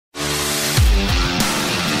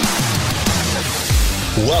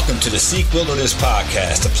Welcome to the Seek Wilderness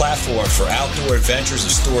Podcast, a platform for outdoor adventures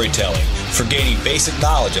and storytelling, for gaining basic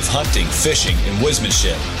knowledge of hunting, fishing, and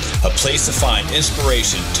woodsmanship. A place to find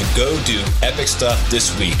inspiration to go do epic stuff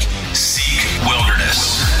this week. Seek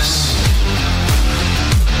Wilderness.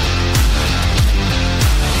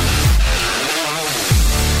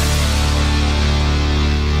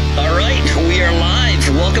 All right, we are live.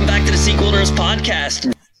 Welcome back to the Seek Wilderness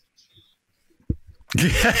Podcast.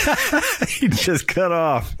 He just cut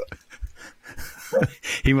off.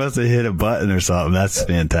 He must have hit a button or something. That's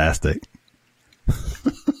fantastic.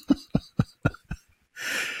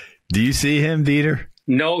 Do you see him, Dieter?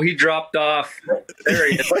 No, he dropped off. There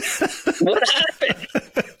he is. What happened?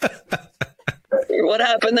 What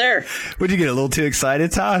happened there? Would you get a little too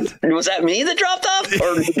excited, Todd? Was that me that dropped off,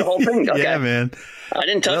 or the whole thing? Okay. Yeah, man. I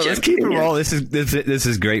didn't touch it. Let's keep it rolling. This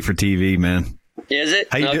is great for TV, man. Is it?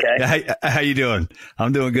 How you doing?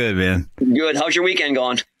 I'm doing good, man. Good. How's your weekend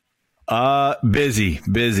going?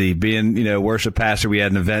 Busy. Being, worship pastor, we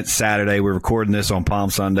had an event Saturday. We're recording this on Palm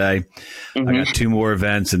Sunday. I got 2 more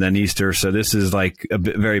events and then Easter. So this is like a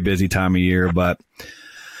very busy time of year, but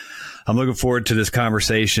I'm looking forward to this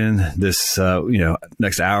conversation, this,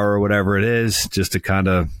 next hour or whatever it is, just to kind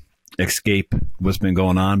of escape what's been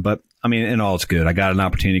going on. But I mean, in all, it's good. I got an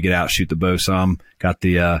opportunity to get out, shoot the bow some, got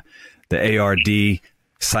the ARD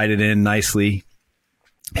sighted in nicely,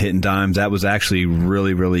 hitting dimes. That was actually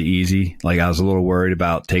really, really easy. Like, I was a little worried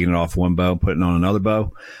about taking it off one bow, putting on another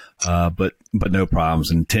bow, but no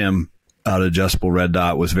problems. And Tim out of Adjustable Red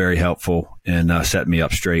Dot was very helpful and set me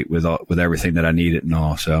up straight with everything that I needed and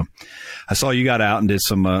all. So I saw you got out and did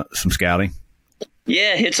some scouting.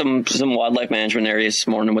 Yeah, hit some wildlife management areas this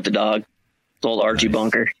morning with the dog. The old Archie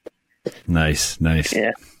bunker. Nice.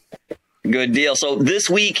 Yeah. Good deal. So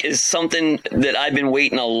this week is something that I've been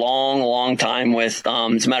waiting a long, long time with.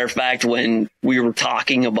 As a matter of fact, when we were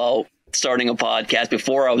talking about starting a podcast,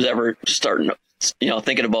 before I was ever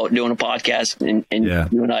thinking about doing a podcast, and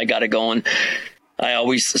you and I got it going, I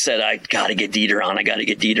always said, I got to get Dieter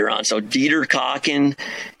on. So Dieter Kochan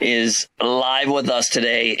is live with us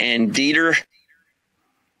today. And Dieter,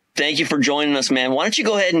 thank you for joining us, man. Why don't you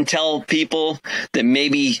go ahead and tell people that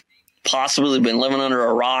maybe possibly been living under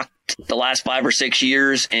a rock the last 5 or 6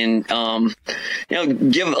 years, and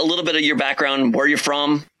give a little bit of your background, where you're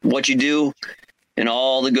from, what you do, and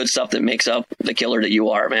all the good stuff that makes up the killer that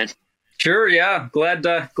you are, man. Sure, yeah. Glad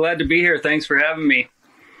to be here. Thanks for having me.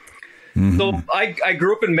 Mm-hmm. So I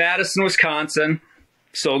grew up in Madison, Wisconsin.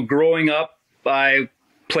 So growing up, I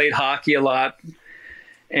played hockey a lot,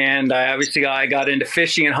 and I got into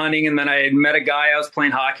fishing and hunting, and then I had met a guy I was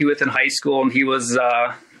playing hockey with in high school, and he was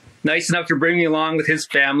nice enough to bring me along with his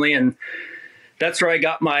family. And that's where I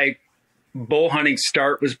got my bow hunting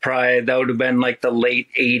start. That would have been like the late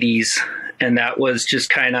 80s. And that was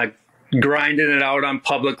just kind of grinding it out on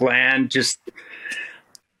public land.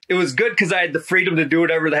 It was good because I had the freedom to do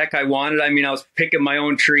whatever the heck I wanted. I mean, I was picking my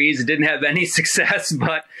own trees. It didn't have any success,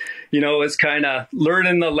 but, it was kind of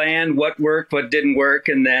learning the land, what worked, what didn't work.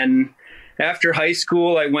 And then after high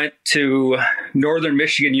school, I went to Northern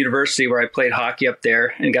Michigan University, where I played hockey up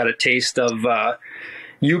there and got a taste of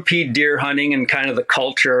UP deer hunting and kind of the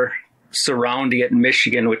culture surrounding it in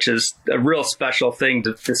Michigan, which is a real special thing,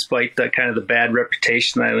 despite the kind of the bad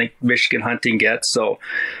reputation that I think Michigan hunting gets. So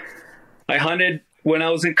I hunted when I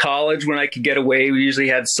was in college, when I could get away. We usually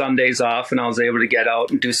had Sundays off, and I was able to get out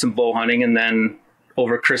and do some bow hunting. And then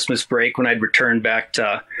over Christmas break, when I'd return back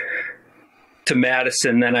to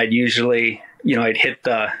Madison, then I'd usually, I'd hit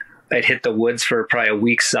the woods for probably a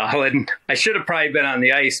week solid. I should have probably been on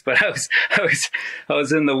the ice, but I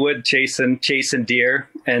was in the wood chasing deer.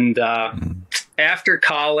 And after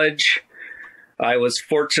college, I was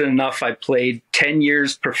fortunate enough, I played 10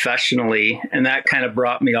 years professionally, and that kind of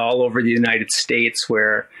brought me all over the United States,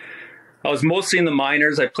 where I was mostly in the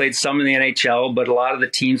minors. I played some in the NHL, but a lot of the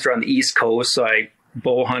teams were on the East Coast. So I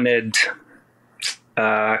bow hunted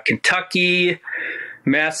Kentucky,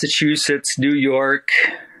 Massachusetts, New York,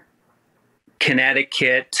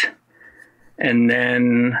 Connecticut, and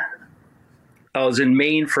then I was in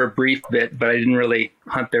Maine for a brief bit, but I didn't really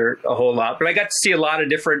hunt there a whole lot. But I got to see a lot of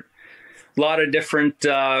different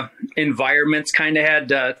environments. Kind of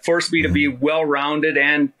had forced me to be well-rounded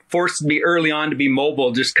and forced me early on to be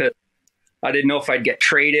mobile, just because I didn't know if I'd get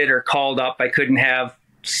traded or called up. I couldn't have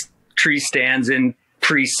tree stands in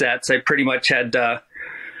presets. I pretty much had to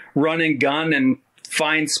run and gun and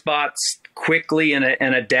find spots quickly and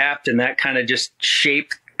adapt. And that kind of just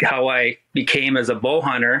shaped how I became as a bow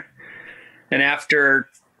hunter. And after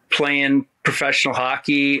playing professional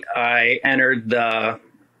hockey, I entered the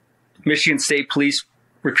Michigan State Police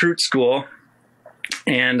recruit school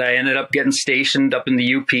and I ended up getting stationed up in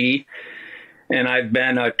the UP, and I've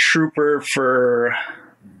been a trooper for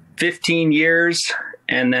 15 years.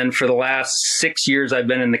 And then for the last 6 years, I've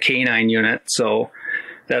been in the canine unit. So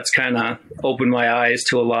that's kind of opened my eyes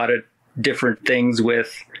to a lot of different things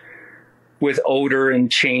with odor,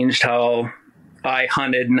 and changed how I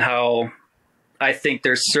hunted, and how I think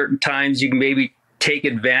there's certain times you can maybe take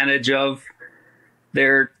advantage of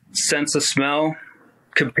their sense of smell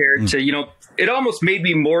compared to, it almost made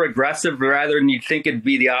me more aggressive rather than you'd think it'd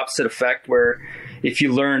be the opposite effect, where if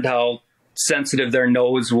you learned how sensitive their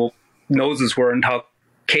noses were and how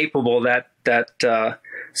capable that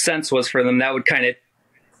sense was for them, that would kind of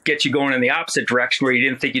get you going in the opposite direction where you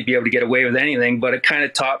didn't think you'd be able to get away with anything. But it kind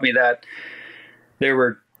of taught me that there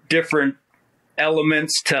were different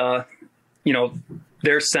elements to,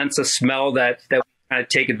 their sense of smell that we kind of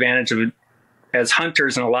take advantage of as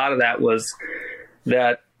hunters. And a lot of that was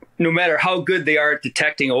that no matter how good they are at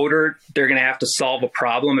detecting odor, they're going to have to solve a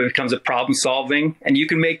problem. It becomes a problem solving, and you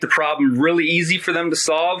can make the problem really easy for them to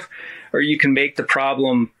solve, or you can make the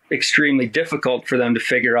problem extremely difficult for them to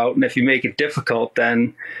figure out. And if you make it difficult,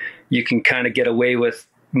 then you can kind of get away with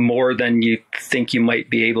more than you think you might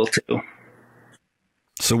be able to.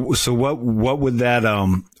 So what would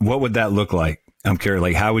that look like? I'm curious,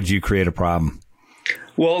 like, how would you create a problem?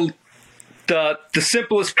 Well, the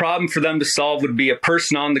simplest problem for them to solve would be a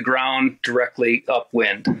person on the ground directly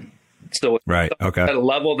upwind. So right, okay, at a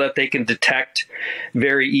level that they can detect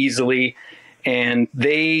very easily, and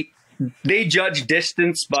they judge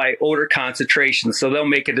distance by odor concentration. So they'll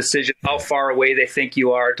make a decision how far away they think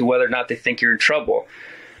you are to whether or not they think you're in trouble.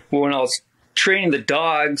 Well, when I was training the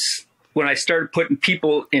dogs, when I started putting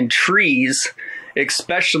people in trees,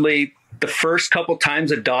 especially the first couple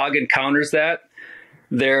times a dog encounters that,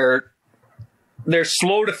 they're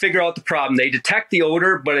slow to figure out the problem. They detect the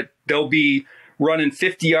odor, but they'll be running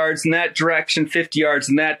 50 yards in that direction, 50 yards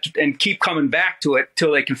in that, and keep coming back to it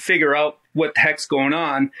till they can figure out what the heck's going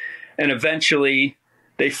on. And eventually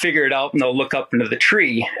they figure it out and they'll look up into the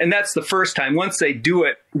tree. And that's the first time. Once they do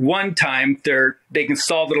it one time, they can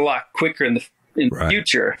solve it a lot quicker in the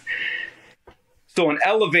future. So an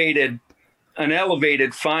elevated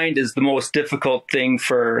find is the most difficult thing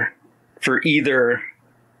for either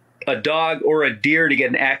a dog or a deer to get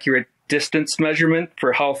an accurate distance measurement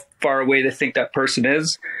for how far away they think that person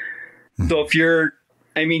is. So if you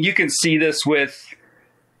can see this with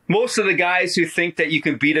most of the guys who think that you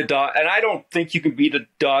can beat a dog, and I don't think you can beat a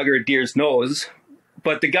dog or a deer's nose,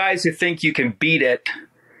 but the guys who think you can beat it,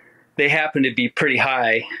 they happen to be pretty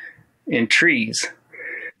high in trees.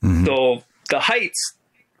 Mm-hmm. So the height's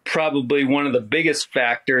probably one of the biggest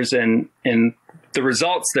factors in the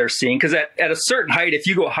results they're seeing, because at a certain height, if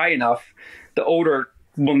you go high enough, the odor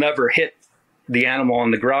will never hit the animal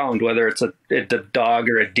on the ground, whether it's a dog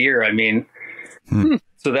or a deer.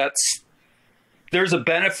 So there's a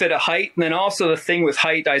benefit of height. And then also the thing with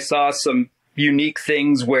height, I saw some unique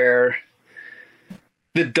things where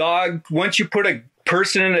the dog, once you put a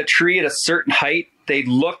person in a tree at a certain height, they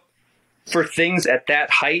look for things at that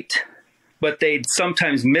height, but they'd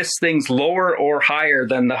sometimes miss things lower or higher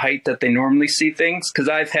than the height that they normally see things. Because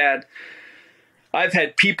I've had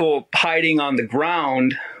people hiding on the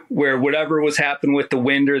ground where whatever was happening with the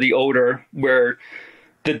wind or the odor, where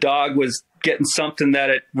the dog was getting something that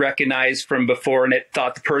it recognized from before, and it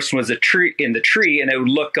thought the person was in the tree, and it would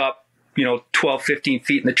look up, 12, 15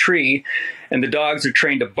 feet in the tree, and the dogs are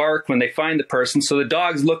trained to bark when they find the person. So the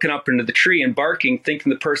dog's looking up into the tree and barking, thinking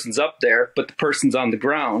the person's up there, but the person's on the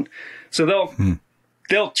ground. So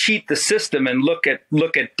they'll cheat the system and look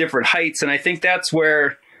at different heights. And I think that's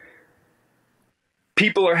where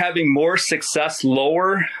people are having more success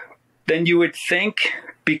lower than you would think,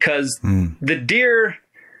 because the deer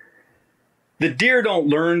don't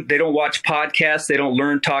learn. They don't watch podcasts. They don't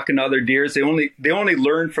learn talking to other deers. They only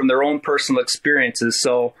learn from their own personal experiences.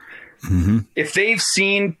 So if they've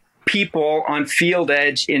seen people on field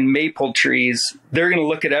edge in maple trees, they're going to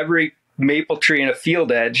look at every maple tree in a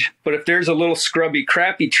field edge. But if there's a little scrubby,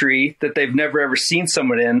 crappy tree that they've never ever seen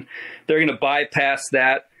someone in, they're going to bypass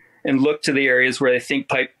that and look to the areas where they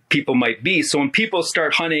think people might be. So when people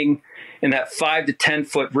start hunting in that 5 to 10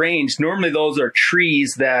 foot range, normally those are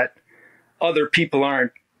trees that other people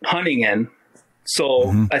aren't hunting in.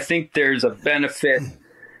 So I think there's a benefit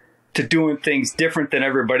to doing things different than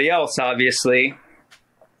everybody else, obviously.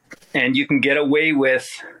 And you can get away with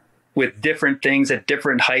different things at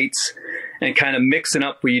different heights and kind of mixing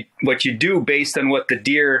up what you do based on what the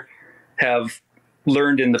deer have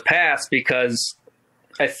learned in the past, because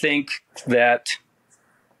I think that,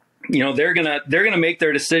 they're going to make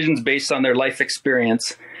their decisions based on their life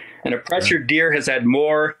experience. And a pressured deer has had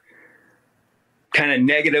more kind of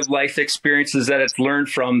negative life experiences that it's learned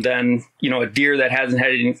from than, a deer that hasn't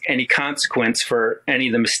had any consequence for any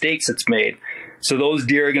of the mistakes it's made. So those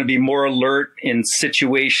deer are going to be more alert in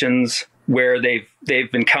situations where they've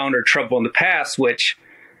encountered trouble in the past, which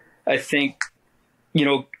I think,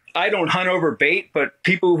 I don't hunt over bait, but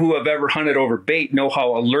people who have ever hunted over bait know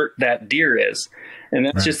how alert that deer is. And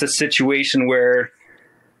that's just a situation where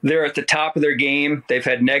they're at the top of their game. They've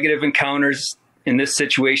had negative encounters in this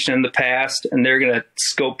situation in the past, and they're going to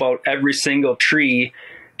scope out every single tree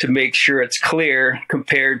to make sure it's clear,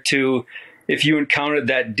 compared to if you encountered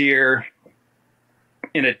that deer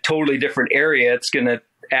in a totally different area, it's going to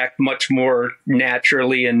act much more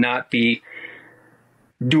naturally and not be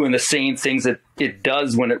doing the same things that it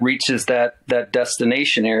does when it reaches that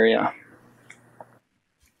destination area.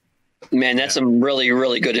 Man, that's some really,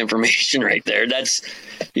 really good information right there. That's,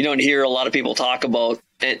 you don't hear a lot of people talk about,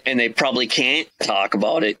 and they probably can't talk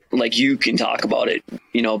about it like you can talk about it,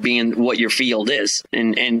 being what your field is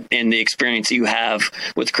and the experience you have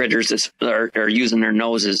with critters that are using their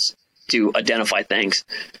noses to identify things.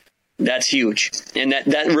 That's huge. And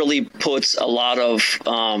that really puts a lot of,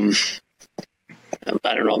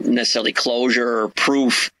 I don't know, necessarily closure or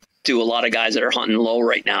proof to a lot of guys that are hunting low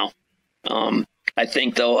right now. I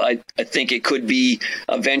think, though, I think it could be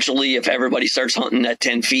eventually, if everybody starts hunting at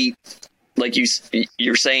 10 feet, like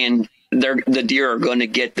you're saying, the deer are going to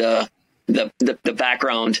get the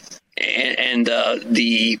background and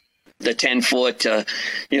the 10 foot,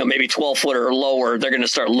 maybe 12 foot or lower. They're going to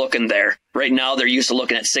start looking there. Right now, they're used to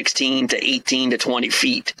looking at 16 to 18 to 20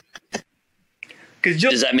 feet.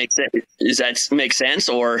 Does that make sense? Does that make sense?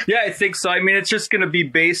 Or yeah, I think so. I mean, it's just going to be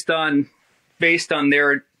based on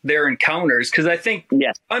their encounters. Because I think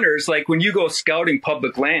hunters, like when you go scouting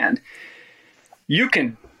public land, you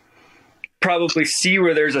can probably see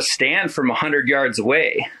where there's a stand from 100 yards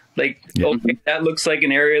away. Like, okay, that looks like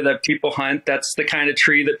an area that people hunt. That's the kind of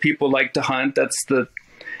tree that people like to hunt. The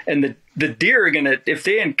deer are gonna, if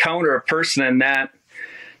they encounter a person in that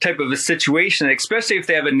type of a situation, especially if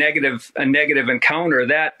they have a negative encounter,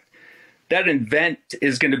 that event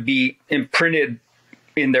is going to be imprinted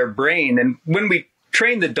in their brain. And when we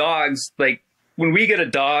train the dogs, like when we get a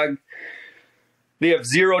dog, they have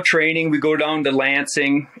zero training. We go down to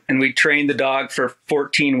Lansing and we train the dog for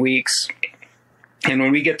 14 weeks. And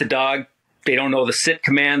when we get the dog, they don't know the sit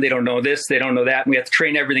command. They don't know this. They don't know that. And we have to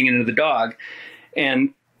train everything into the dog.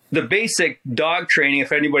 And the basic dog training,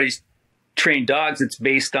 if anybody's trained dogs, it's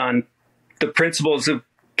based on the principles of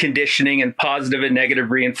conditioning and positive and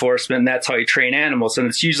negative reinforcement. And that's how you train animals. And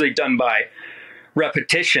it's usually done by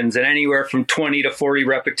repetitions, and anywhere from 20 to 40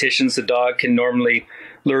 repetitions, the dog can normally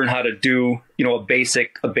learn how to do, a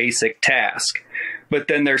basic task. But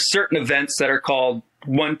then there's certain events that are called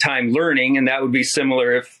one-time learning. And that would be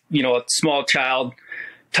similar if, a small child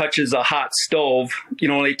touches a hot stove, it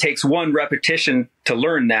only takes one repetition to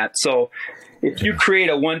learn that. So if you create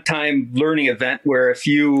a one-time learning event where if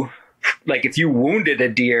you wounded a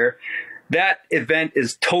deer, that event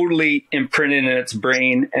is totally imprinted in its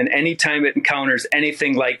brain. And anytime it encounters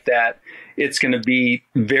anything like that, it's going to be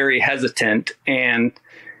very hesitant. And,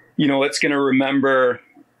 it's going to remember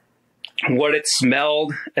what it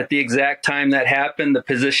smelled at the exact time that happened, the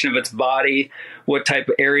position of its body, what type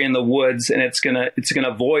of area in the woods, and it's gonna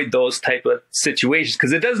avoid those type of situations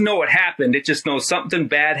because it doesn't know what happened. It just knows something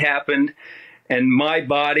bad happened, and my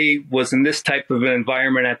body was in this type of an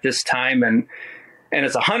environment at this time. And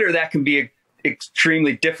as a hunter, that can be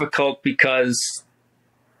extremely difficult because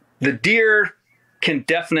the deer can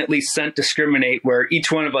definitely scent discriminate where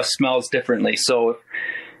each one of us smells differently. So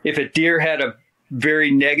if a deer had a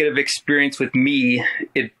very negative experience with me,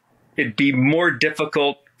 it'd be more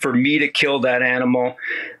difficult for me to kill that animal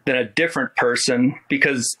than a different person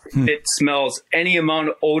because it smells any amount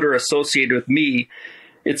of odor associated with me.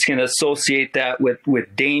 It's going to associate that with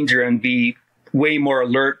danger and be way more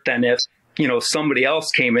alert than if, somebody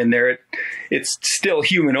else came in there. It's still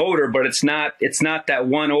human odor, but it's not that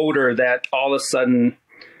one odor that all of a sudden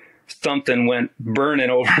something went burning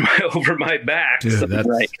over my back. Dude,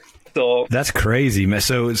 So that's crazy, man.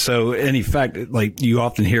 So in effect, like you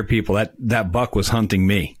often hear people that buck was hunting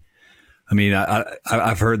me. I mean,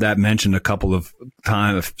 I've heard that mentioned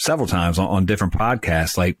several times on different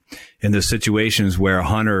podcasts, like in the situations where a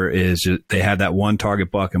hunter they have that one target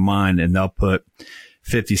buck in mind and they'll put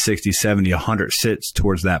 50, 60, 70, 100 sits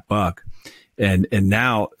towards that buck. And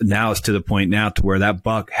now it's to the point now to where that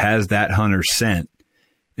buck has that hunter's scent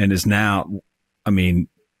and is now, I mean,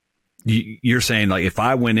 you're saying like if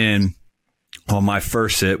I went in on my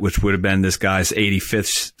first sit, which would have been this guy's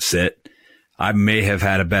 85th sit, I may have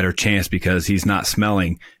had a better chance because he's not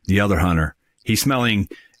smelling the other hunter. He's smelling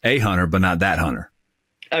a hunter, but not that hunter.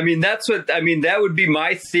 I mean, that would be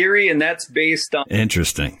my theory, and that's based on...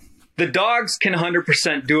 Interesting. The dogs can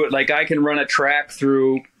 100% do it. Like, I can run a track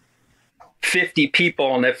through 50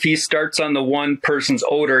 people, and if he starts on the one person's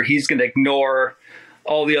odor, he's going to ignore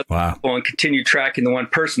all the other people and continue tracking the one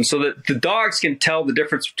person. So that the dogs can tell the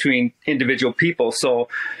difference between individual people. So,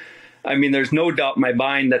 I mean, there's no doubt in my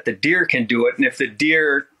mind that the deer can do it. And if the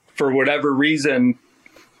deer, for whatever reason,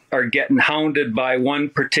 are getting hounded by one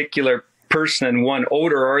particular person and one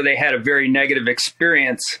odor, or they had a very negative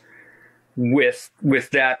experience with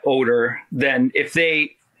that odor, then if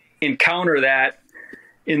they encounter that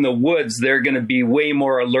in the woods, they're going to be way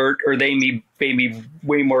more alert, or they may be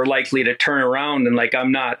way more likely to turn around and like,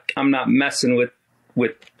 I'm not messing with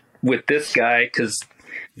this guy.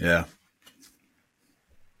 Yeah.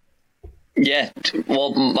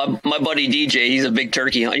 Well, my buddy DJ, he's a big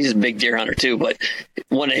turkey hunter. He's a big deer hunter too. But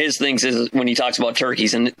one of his things is when he talks about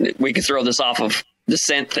turkeys, and we can throw this off of the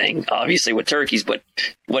scent thing, obviously with turkeys, but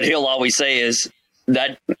what he'll always say is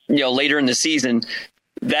that, later in the season,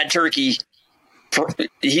 that turkey,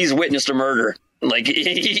 he's witnessed a murder. Like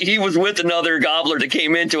he was with another gobbler that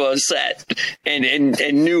came into a set and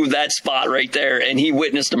knew that spot right there, and he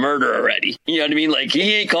witnessed a murder already. You know what I mean? Like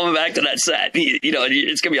he ain't coming back to that set.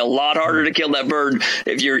 It's gonna be a lot harder to kill that bird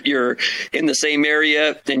if you're in the same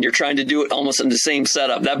area and you're trying to do it almost in the same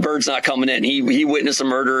setup. That bird's not coming in. He witnessed a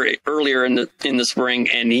murder earlier in the spring,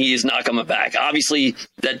 and he is not coming back. Obviously,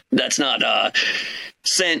 that's not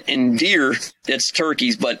scent and deer. It's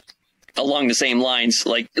turkeys, but along the same lines,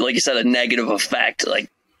 like you said, a negative effect.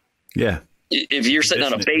 Like, yeah, if you're sitting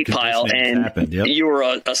on a bait pile and you were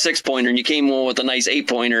a 6-pointer and you came in with a nice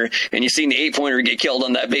 8-pointer and you seen the 8-pointer get killed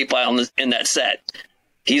on that bait pile in that set,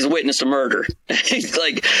 he's witnessed a murder.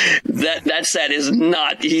 Like that set is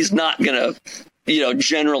not. He's not gonna,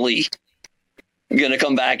 generally gonna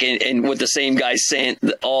come back and with the same guy's scent,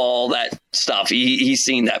 all that stuff. He's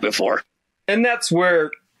seen that before, and that's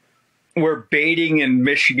where baiting in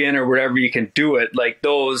Michigan or wherever you can do it, like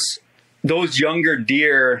those younger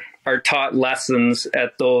deer are taught lessons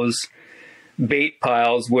at those bait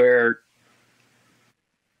piles where,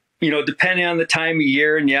 depending on the time of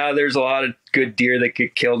year, and there's a lot of good deer that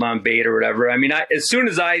get killed on bait or whatever. I mean, as soon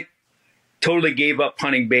as I totally gave up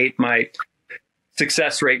hunting bait, my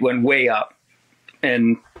success rate went way up.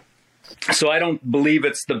 And so I don't believe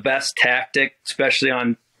it's the best tactic, especially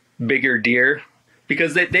on bigger deer,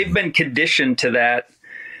 because they've been conditioned to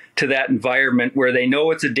that environment where they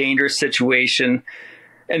know it's a dangerous situation.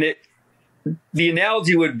 And the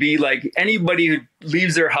analogy would be like anybody who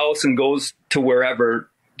leaves their house and goes to wherever,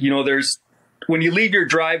 when you leave your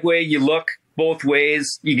driveway, you look both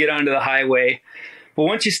ways, you get onto the highway. But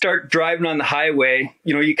once you start driving on the highway,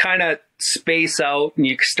 you kind of space out and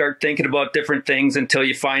you start thinking about different things until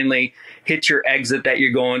you finally hit your exit that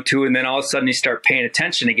you're going to. And then all of a sudden you start paying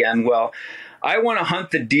attention again. Well, I want to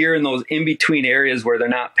hunt the deer in those in-between areas where they're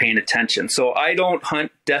not paying attention. So I don't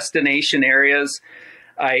hunt destination areas.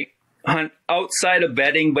 I hunt outside of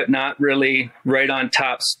bedding, but not really right on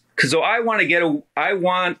tops. Because I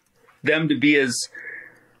want them to be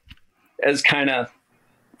as kind of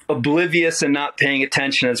oblivious and not paying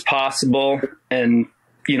attention as possible. And,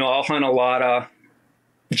 I'll hunt a lot of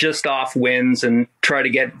just off winds and try to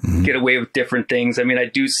get away with different things. I mean, I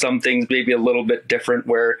do some things maybe a little bit different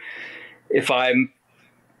where if I'm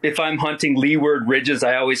hunting leeward ridges,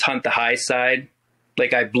 I always hunt the high side.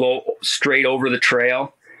 Like I blow straight over the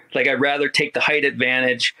trail. Like I'd rather take the height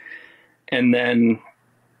advantage and then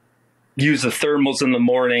use the thermals in the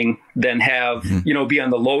morning than have, be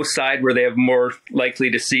on the low side where they have more likely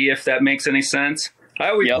to see, if that makes any sense.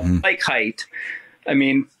 I always like height. I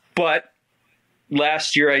mean, but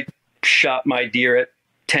last year I shot my deer at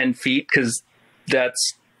 10 feet because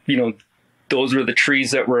that's, those were the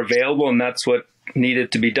trees that were available and that's what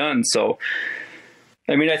needed to be done. So,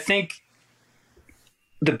 I mean, I think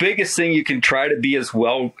the biggest thing you can try to be as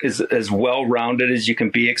well-rounded as you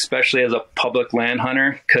can be, especially as a public land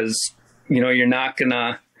hunter, because, you're not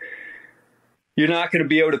gonna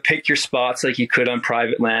be able to pick your spots like you could on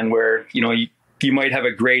private land where, you might have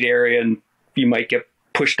a great area and you might get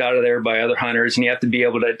pushed out of there by other hunters, and you have to be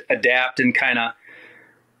able to adapt and kind of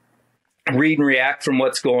read and react from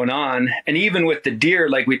what's going on. And even with the deer,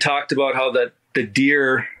 like we talked about how the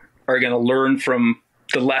deer are going to learn from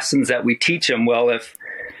the lessons that we teach them. Well,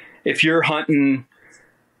 if you're hunting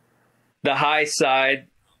the high side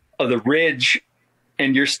of the ridge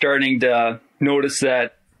and you're starting to notice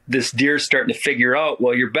that this deer's starting to figure out,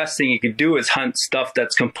 well, your best thing you can do is hunt stuff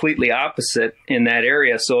that's completely opposite in that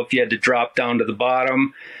area. So if you had to drop down to the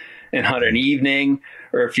bottom and hunt an evening,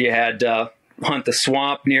 or if you had to hunt the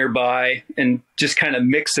swamp nearby and just kind of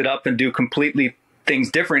mix it up and do completely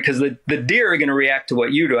things different, because the deer are going to react to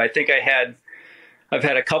what you do. I think I've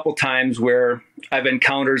had a couple times where I've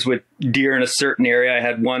encounters with deer in a certain area. I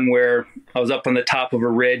had one where I was up on the top of a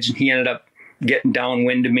ridge and he ended up getting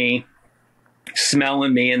downwind of me,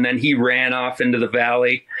 smelling me, and then he ran off into the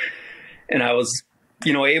valley. And I was,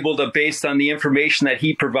 able to, based on the information that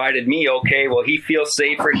he provided me, okay, well, he feels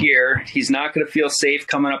safer here. He's not going to feel safe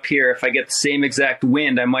coming up here. If I get the same exact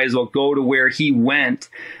wind, I might as well go to where he went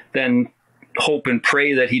than hope and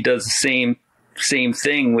pray that he does the same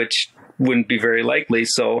thing, which wouldn't be very likely.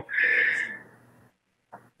 So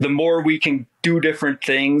the more we can do different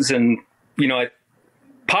things, and,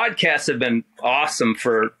 podcasts have been awesome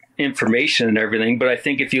for information and everything, but I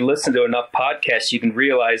think if you listen to enough podcasts, you can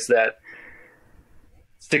realize that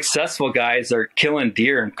successful guys are killing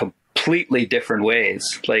deer in completely different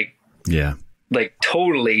ways. Like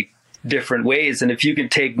totally different ways. And if you can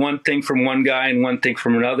take one thing from one guy and one thing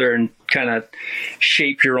from another and kind of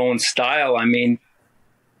shape your own style, I mean,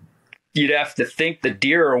 you'd have to think the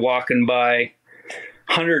deer are walking by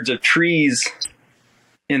hundreds of trees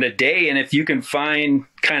in a day. And if you can find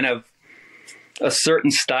kind of a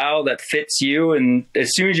certain style that fits you, and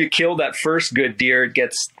as soon as you kill that first good deer, it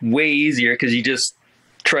gets way easier because you just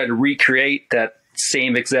try to recreate that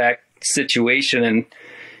same exact situation. And,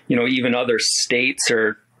 even other states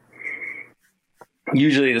are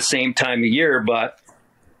usually the same time of year, but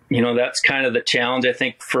that's kind of the challenge, I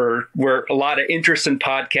think, for where a lot of interest in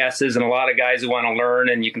podcasts is, and a lot of guys who want to learn,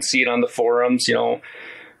 and you can see it on the forums,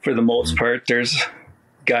 for the most part, there's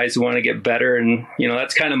guys who want to get better. And,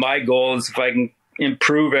 that's kind of my goal, is if I can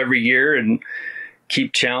improve every year and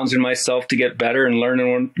keep challenging myself to get better and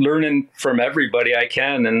learning from everybody I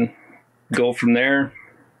can and go from there.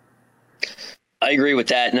 I agree with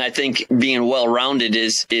that. And I think being well-rounded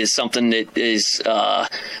is something that is,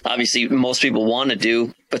 obviously most people want to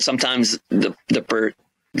do, but sometimes the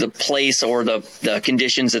place or the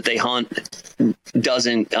conditions that they hunt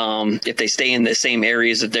doesn't, if they stay in the same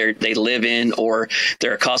areas that they live in or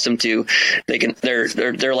they're accustomed to,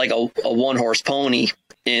 they're like a one-horse pony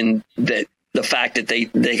in that the fact that they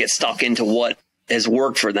get stuck into what has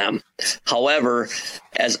worked for them. However,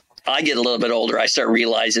 as I get a little bit older, I start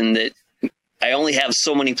realizing that I only have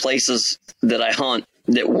so many places that I hunt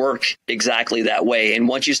that work exactly that way. And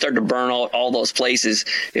once you start to burn out all those places,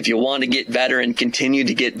 if you want to get better and continue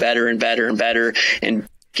to get better and better and better and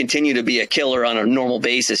continue to be a killer on a normal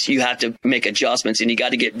basis, you have to make adjustments, and you got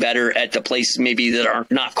to get better at the places maybe that are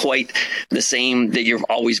not quite the same that you've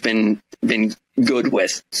always been good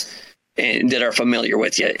with and that are familiar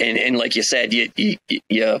with you. And like you said, you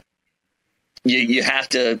have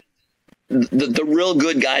to. The real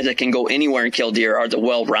good guys that can go anywhere and kill deer are the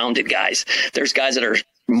well-rounded guys. There's guys that are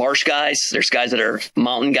marsh guys. There's guys that are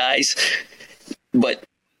mountain guys. But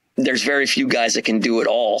there's very few guys that can do it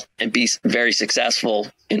all and be very successful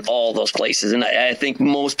in all those places. And I think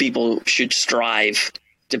most people should strive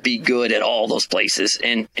to be good at all those places.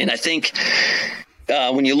 And I think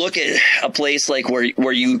when you look at a place like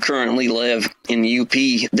where you currently live in the UP,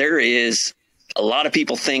 there is – a lot of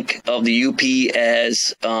people think of the UP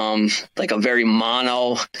as like a very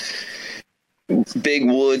mono, big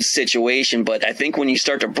woods situation. But I think when you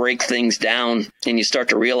start to break things down and you start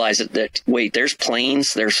to realize that wait, there's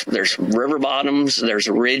plains, there's river bottoms, there's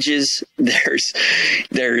ridges, there's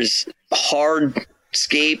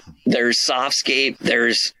hardscape, there's softscape,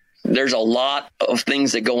 there's a lot of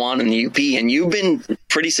things that go on in the UP, and you've been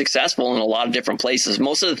pretty successful in a lot of different places.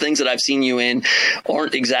 Most of the things that I've seen you in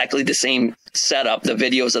aren't exactly the same setup. The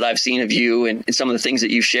videos that I've seen of you and some of the things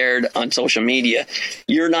that you shared on social media,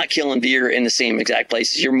 you're not killing deer in the same exact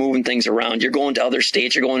places. You're moving things around. You're going to other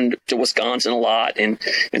states. You're going to Wisconsin a lot and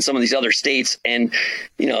some of these other states. And,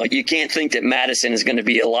 you can't think that Madison is going to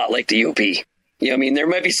be a lot like the UP. I mean, there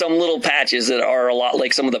might be some little patches that are a lot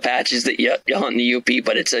like some of the patches that you hunt in the UP,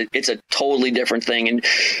 but it's a totally different thing. And,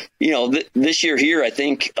 this year here, I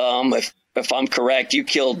think, if I'm correct, you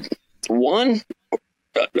killed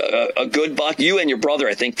a good buck. You and your brother,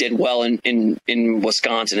 I think, did well in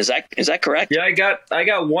Wisconsin. Is that correct? Yeah, I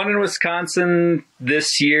got one in Wisconsin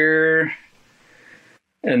this year,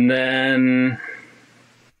 and then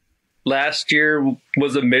last year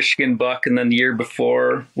was a Michigan buck, and then the year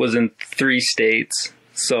before was in 3 states.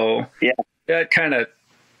 So yeah, that kind of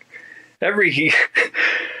the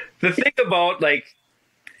thing about like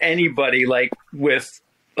anybody like with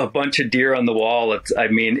a bunch of deer on the wall,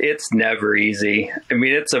 it's never easy. I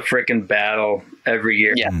mean, it's a freaking battle every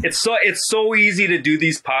year. Yeah. It's so easy to do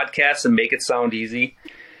these podcasts and make it sound easy.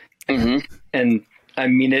 Mm-hmm. And I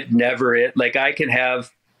mean, it never is. Like, I can have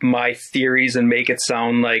my theories and make it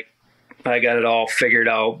sound like I got it all figured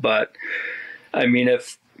out. But I mean,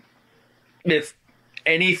 if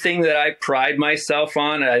anything that I pride myself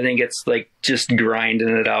on, I think it's like just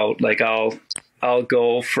grinding it out. Like, I'll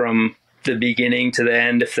go from the beginning to the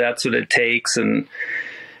end if that's what it takes. And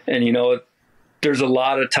there's a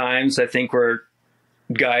lot of times I think where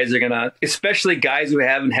guys are gonna, especially guys who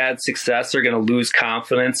haven't had success, are gonna lose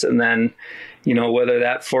confidence, and then whether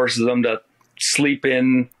that forces them to sleep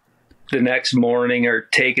in the next morning or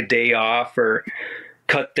take a day off or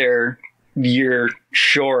cut their year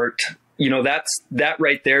short, that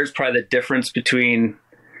right there is probably the difference between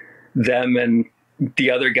them and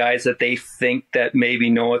the other guys that they think that maybe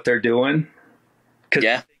know what they're doing.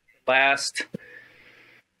 Because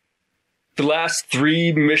the last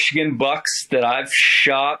 3 Michigan bucks that I've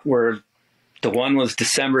shot were, the one was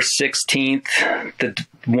December 16th, the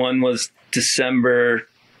one was December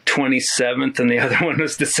 27th, and the other one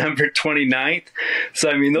was December 29th.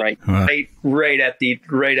 So I mean, right at the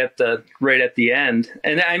end.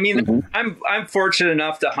 And I mean, mm-hmm. I'm fortunate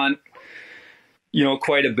enough to hunt,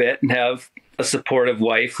 quite a bit and have a supportive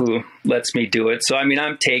wife who lets me do it. So I mean,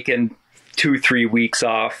 I'm taking 2-3 weeks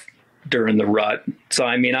off during the rut. So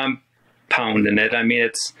I mean, I'm pounding it. I mean,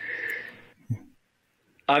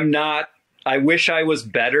 I wish I was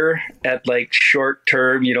better at like short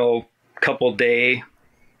term, couple day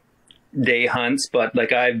hunts, but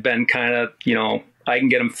like I've been kind of, I can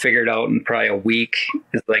get them figured out in probably a week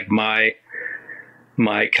is like my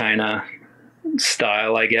kind of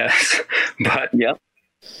style, I guess. But yeah.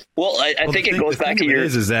 Well, I think it goes back to your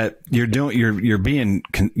is that you're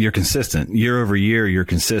consistent year over year. You're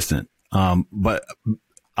consistent. But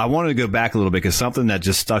I wanted to go back a little bit because something that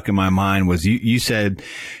just stuck in my mind was you said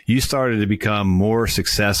you started to become more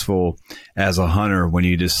successful as a hunter when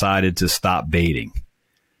you decided to stop baiting.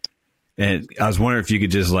 And I was wondering if you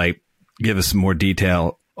could just like give us some more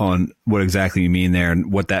detail on what exactly you mean there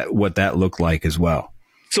and what that looked like as well.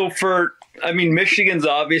 So Michigan's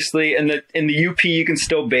obviously, and in the UP you can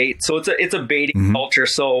still bait. So it's a baiting mm-hmm. culture.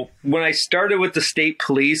 So when I started with the state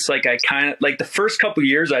police, like I kind of like the first couple of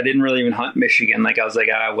years, I didn't really even hunt Michigan. Like I was like,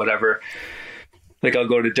 whatever. Like I'll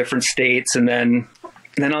go to different states, and then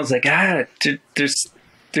I was like,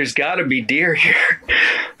 there's got to be deer here.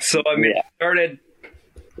 So I started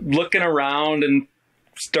looking around and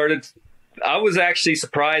I was actually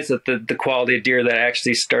surprised at the quality of deer that I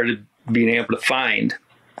actually started being able to find.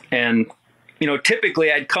 And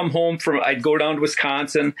typically I'd go down to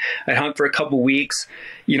Wisconsin, I'd hunt for a couple weeks,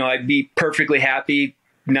 I'd be perfectly happy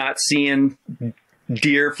not seeing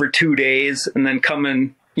deer for 2 days and then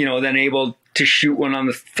coming, then able to shoot one on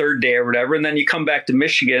the third day or whatever. And then you come back to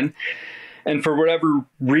Michigan and for whatever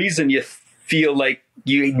reason, you feel like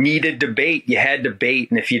you needed to bait, you had to bait.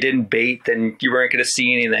 And if you didn't bait, then you weren't going to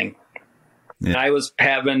see anything. Yeah. I was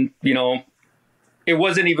having, it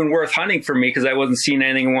wasn't even worth hunting for me because I wasn't seeing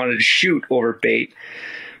anything I wanted to shoot over bait.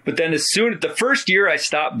 But then the first year I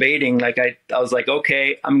stopped baiting, like I was like,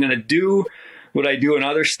 okay, I'm going to do what I do in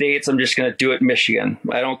other states. I'm just going to do it in Michigan.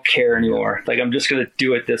 I don't care anymore. Like, I'm just going to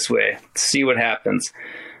do it this way, see what happens.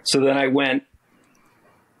 So then I went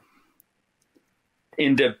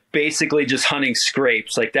into basically just hunting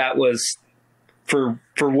scrapes. Like that was for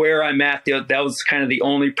where I'm at. That was kind of the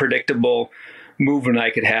only predictable movement I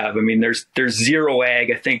could have. I mean, there's zero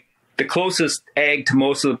ag. I think the closest ag to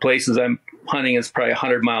most of the places I'm hunting is probably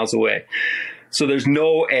 100 miles away. So there's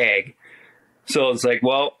no ag. So it's like,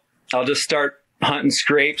 well, I'll just start hunting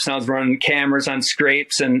scrapes. And I was running cameras on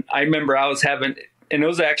scrapes. And I remember I was having, and it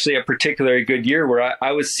was actually a particularly good year where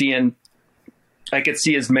I was seeing, I could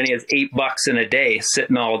see as many as 8 bucks in a day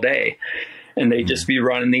sitting all day. And they'd just be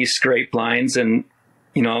running these scrape lines and,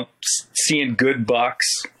 seeing good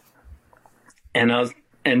bucks. And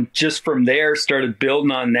just from there started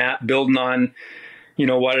building on,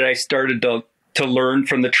 what I started to learn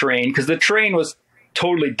from the terrain, because the terrain was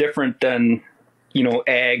totally different than,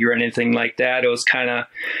 ag or anything like that. It was kind of,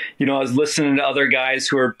 I was listening to other guys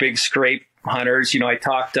who are big scrape hunters. I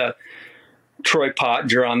talked to Troy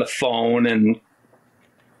Pottinger on the phone and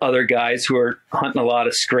other guys who are hunting a lot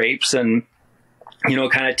of scrapes, and,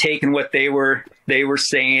 kind of taking what they were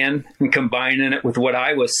saying and combining it with what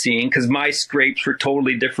I was seeing, because my scrapes were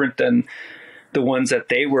totally different than the ones that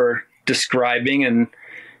they were describing, and,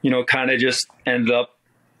 kind of just ended up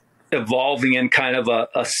evolving in kind of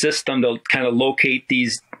a system to kind of locate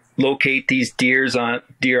these deer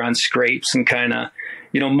on scrapes and kind of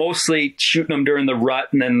mostly shooting them during the rut.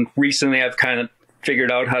 And then recently I've kind of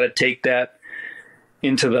figured out how to take that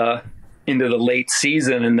into the late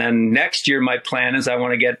season. And then next year, my plan is I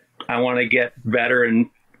want to get better and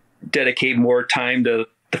dedicate more time to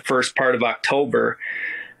the first part of October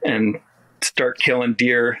and start killing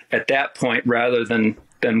deer at that point rather than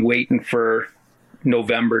waiting for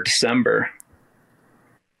November, December.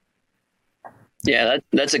 Yeah,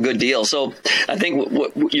 that's a good deal. So I think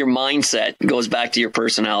what your mindset goes back to your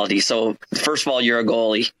personality. So first of all, you're a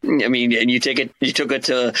goalie. I mean, and you took it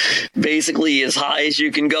to basically as high as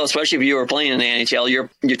you can go, especially if you were playing in the NHL.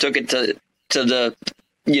 You took it to the,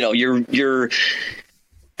 you're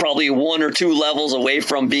probably one or two levels away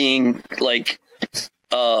from being like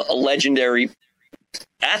a legendary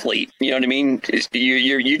athlete. You know what I mean?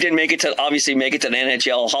 You didn't make it to the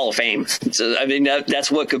NHL Hall of Fame. So I mean that's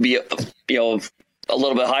what could be a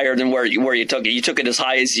little bit higher than where you took it. You took it as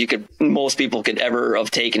high as most people could ever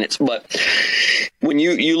have taken it. But when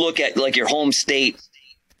you look at like your home state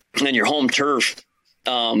and your home turf,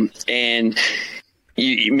 and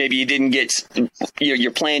maybe you didn't get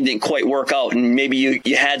your plan didn't quite work out, and maybe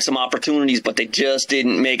you had some opportunities, but they just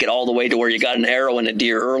didn't make it all the way to where you got an arrow in a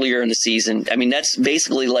deer earlier in the season. I mean, that's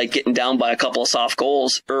basically like getting down by a couple of soft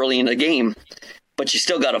goals early in the game, but you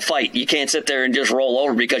still got to fight. You can't sit there and just roll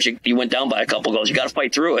over because you went down by a couple of goals. You got to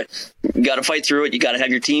fight through it. You got to fight through it. You got to have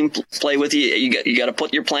your team play with you. You got to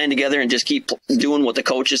put your plan together and just keep doing what the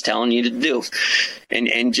coach is telling you to do,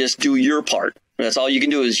 and just do your part. That's all you can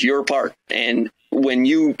do is your part. And when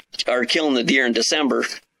you are killing the deer in December,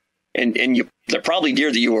 and they're probably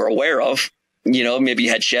deer that you were aware of, maybe you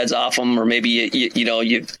had sheds off them, or maybe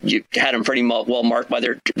you had them pretty well marked by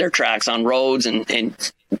their tracks on roads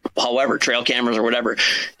and however, trail cameras or whatever.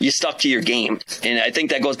 You stuck to your game, and I think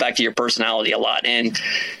that goes back to your personality a lot. And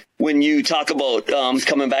when you talk about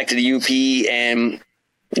coming back to the UP, and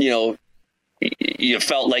you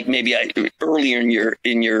felt like maybe earlier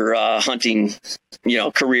in your hunting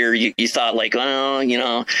career, you thought like, well,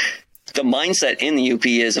 the mindset in the UP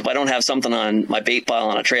is if I don't have something on my bait pile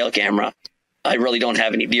on a trail camera, I really don't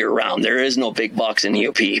have any deer around. There is no big bucks in the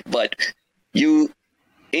UP. But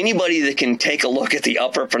anybody that can take a look at the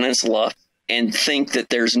Upper Peninsula and think that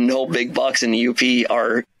there's no big bucks in the UP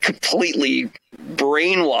are completely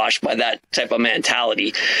brainwashed by that type of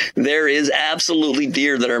mentality. There is absolutely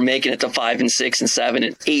deer that are making it to 5 and 6 and 7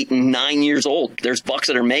 and 8 and 9 years old. There's bucks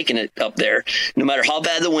that are making it up there. No matter how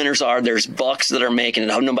bad the winters are, there's bucks that are making it.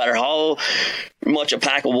 No matter how much a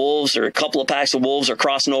pack of wolves or a couple of packs of wolves are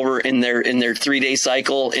crossing over in their 3-day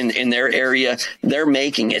cycle in their area, they're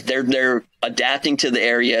making it. They're adapting to the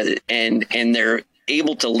area, and they're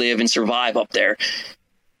able to live and survive up there.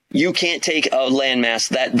 You can't take a landmass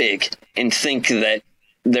that big and think that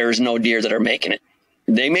there's no deer that are making it.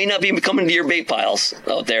 They may not be coming to your bait piles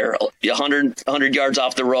out there 100 yards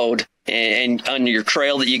off the road and on your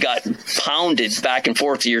trail that you got pounded back and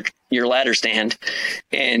forth to your ladder stand.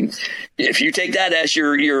 And if you take that as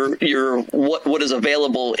your what is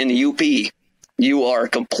available in the UP, you are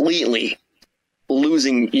completely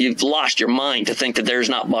you've lost your mind to think that there's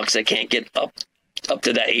not bucks that can't get up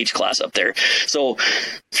to that age class up there. So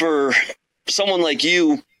for someone like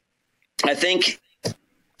you, I think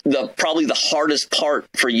probably the hardest part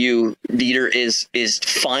for you, Dieter, is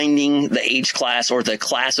finding the age class or the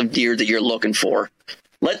class of deer that you're looking for.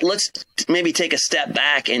 Let's maybe take a step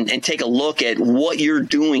back and take a look at what you're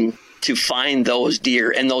doing to find those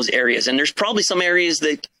deer in those areas. And there's probably some areas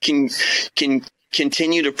that can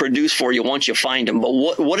continue to produce for you once you find them. But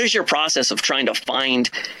what is your process of trying to find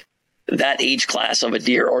that age class of a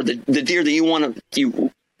deer, or the deer that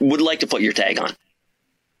you would like to put your tag on?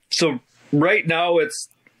 So right now it's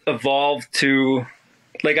evolved to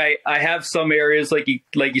like, I have some areas like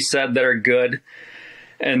you said that are good.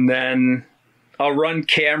 And then I'll run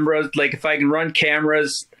cameras. Like if I can run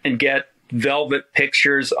cameras and get velvet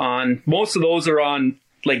pictures on, most of those are on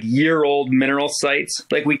like year-old mineral sites.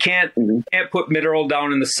 Like we can't put mineral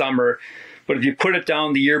down in the summer, but if you put it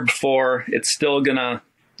down the year before, it's still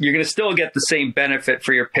you're going to still get the same benefit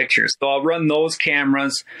for your pictures. So I'll run those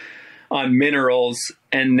cameras on minerals,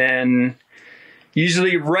 and then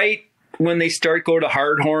usually right when they start go to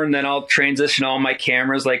hardhorn, then I'll transition all my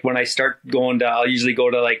cameras. Like when I start I'll usually go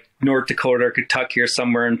to like North Dakota or Kentucky or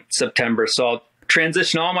somewhere in September. So I'll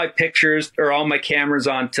transition all my pictures or all my cameras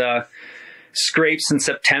onto scrapes in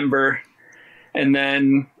September. And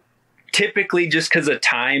then typically just because of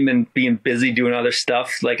time and being busy doing other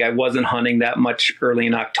stuff, like I wasn't hunting that much early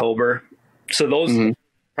in October. So those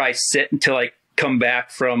probably sit until I come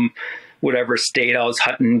back from whatever state I was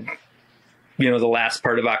hunting, the last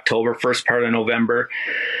part of October, first part of November.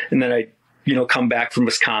 And then I come back from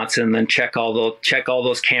Wisconsin and then check all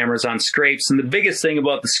those cameras on scrapes. And the biggest thing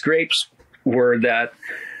about the scrapes were that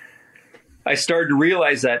I started to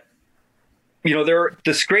realize that,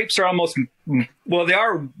 the scrapes are they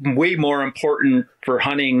are way more important for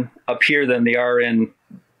hunting up here than they are in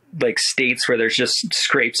like states where there's just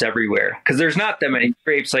scrapes everywhere. Cause there's not that many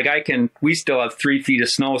scrapes. Like we still have 3 feet of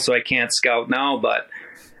snow, so I can't scout now, but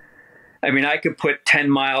I mean, I could put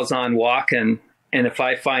 10 miles on walking, and if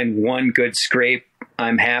I find one good scrape,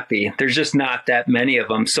 I'm happy. There's just not that many of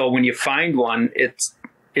them. So when you find one,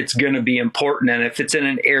 it's going to be important. And if it's in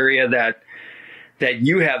an area that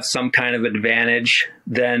you have some kind of advantage,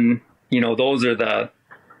 then, those are the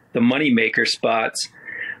money maker spots.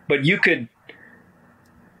 But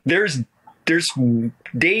there's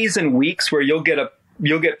days and weeks where you'll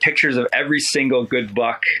get pictures of every single good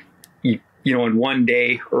buck, in one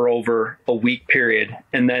day or over a week period.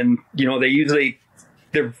 And then, they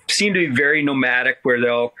seem to be very nomadic, where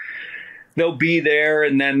they'll be there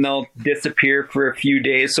and then they'll disappear for a few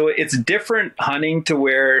days. So it's different hunting, to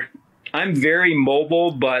where I'm very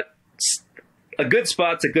mobile, but a good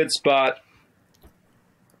spot's a good spot,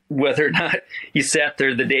 whether or not you sat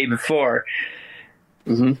there the day before.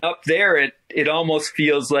 Mm-hmm. Up there, it almost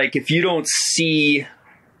feels like if you don't see,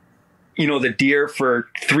 the deer for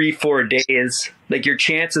 3-4 days, like your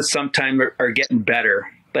chances sometimes are getting better.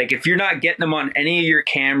 Like if you're not getting them on any of your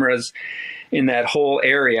cameras in that whole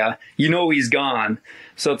area, he's gone.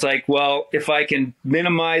 So it's like, well, if I can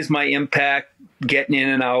minimize my impact getting in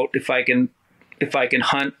and out, if I can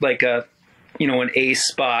hunt like an ace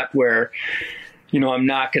spot where, I'm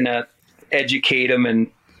not going to educate him,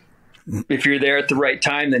 and if you're there at the right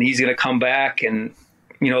time, then he's going to come back. And,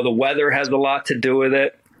 the weather has a lot to do with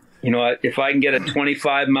it. If I can get a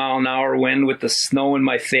 25-mile-an-hour wind with the snow in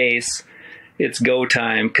my face, it's go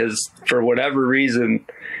time, because for whatever reason,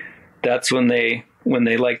 that's when they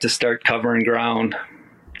like to start covering ground.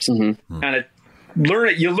 Mm-hmm. Kind of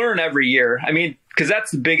you learn every year. I mean, because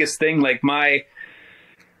that's the biggest thing. Like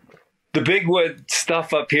the big wood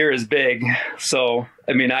stuff up here is big. So,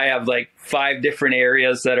 I mean, I have like 5 different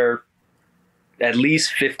areas that are at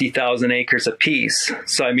least 50,000 acres apiece.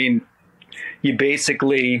 So, I mean, you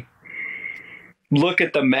basically look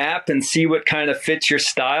at the map and see what kind of fits your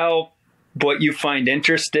style, what you find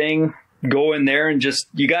interesting, go in there and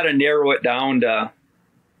you got to narrow it down to,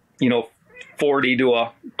 40 to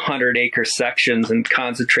 100 acre sections and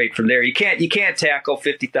concentrate from there. You can't tackle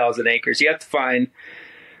 50,000 acres. You have to find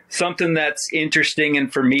something that's interesting.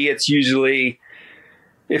 And for me, it's usually,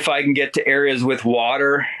 if I can get to areas with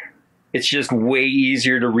water, it's just way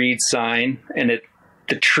easier to read sign, and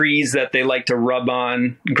the trees that they like to rub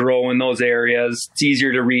on grow in those areas. It's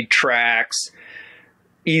easier to read tracks,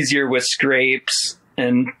 easier with scrapes,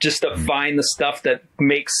 and just to find the stuff that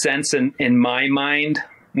makes sense in my mind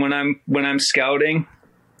when I'm scouting.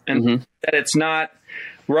 And mm-hmm. that it's not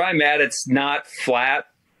where I'm at, it's not flat,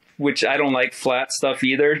 which I don't like flat stuff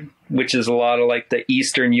either, which is a lot of like the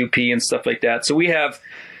Eastern UP and stuff like that. So we have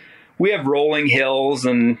rolling hills,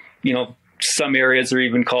 and, some areas are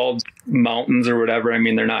even called mountains or whatever. I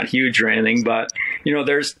mean, they're not huge or anything, but,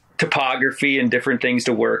 there's topography and different things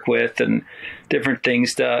to work with and different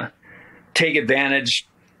things to take advantage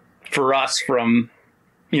for us from,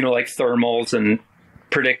 like thermals and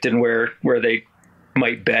predicting where they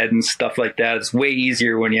might bed and stuff like that. It's way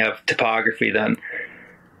easier when you have topography than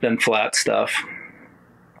flat stuff.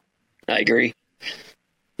 I agree.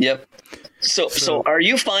 Yep. So are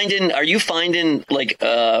you finding like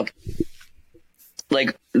I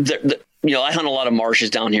hunt a lot of marshes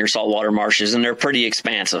down here, saltwater marshes, and they're pretty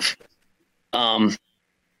expansive. But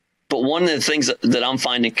one of the things that I'm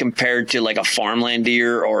finding compared to like a farmland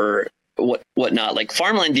deer or whatnot, like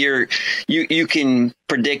farmland deer, you can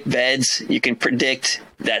predict beds, you can predict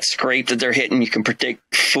that scrape that they're hitting, you can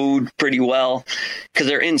predict food pretty well because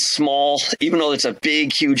they're in small, even though it's a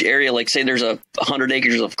big, huge area, like say there's 100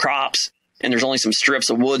 acres of crops and there's only some strips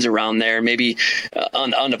of woods around there. Maybe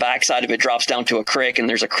on the backside of it drops down to a creek, and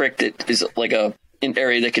there's a creek that is like an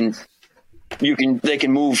area that they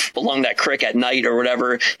can move along that creek at night or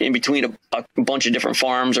whatever in between a bunch of different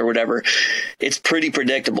farms or whatever. It's pretty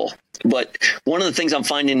predictable. But one of the things I'm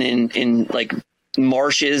finding in like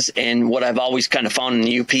marshes and what I've always kind of found in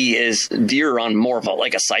the UP is deer on more of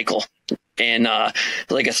a cycle, and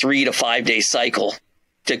like a 3 to 5 day cycle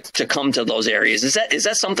to come to those areas. Is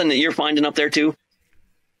that something that you're finding up there too?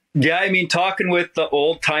 Yeah. I mean, talking with the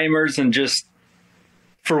old timers, and just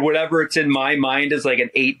for whatever it's in my mind is like an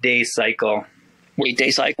 8-day cycle.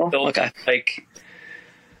 8-day cycle? Okay. Like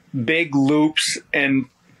big loops, and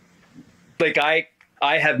like I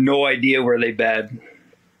have no idea where they bed.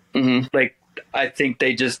 Like, I think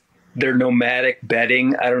they're nomadic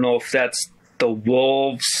bedding. I don't know if that's the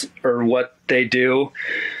wolves or what they do.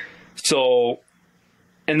 So,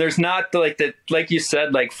 and there's not like you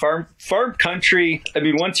said, like farm country. I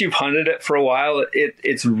mean, once you've hunted it for a while,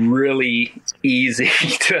 it's really easy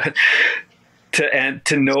to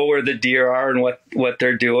know where the deer are and what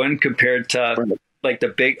they're doing compared to like the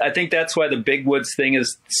big. I think that's why the big woods thing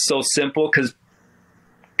is so simple, because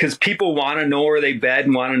people want to know where they bed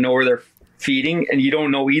and want to know where they're feeding, and you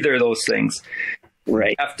don't know either of those things.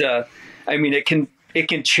 Right. You have to. I mean, it can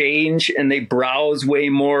change, and they browse way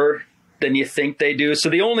more than you think they do.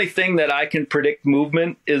 So the only thing that I can predict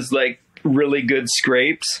movement is like really good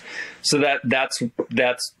scrapes. So that's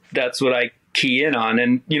what I key in on.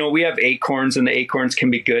 And, you know, we have acorns, and the acorns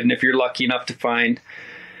can be good. And if you're lucky enough to find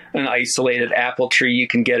an isolated apple tree, you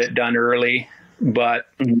can get it done early. But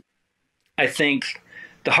I think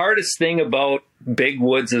the hardest thing about big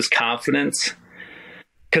woods is confidence.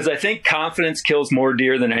 Because I think confidence kills more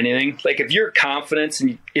deer than anything. Like if you're confident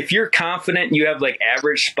and you have like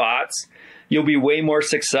average spots, you'll be way more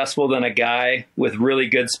successful than a guy with really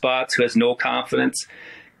good spots who has no confidence.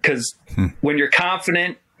 Because when you're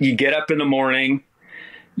confident, you get up in the morning,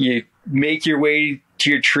 you make your way to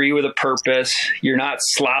your tree with a purpose. You're not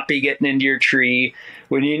sloppy getting into your tree.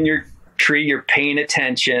 When you're in your tree, you're paying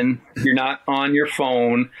attention. You're not on your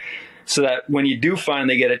phone. So that when you do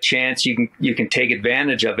finally get a chance, you can take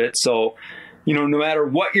advantage of it. So, you know, no matter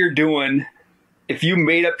what you're doing, if you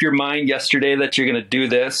made up your mind yesterday that you're going to do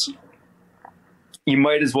this, you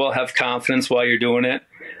might as well have confidence while you're doing it.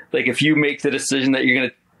 Like if you make the decision that you're going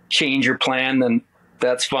to change your plan, then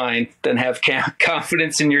that's fine. Then have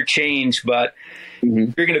confidence in your change. But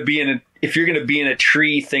if you're going to be in a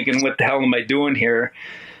tree thinking, what the hell am I doing here?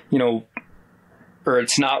 You know, or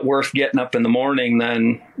it's not worth getting up in the morning,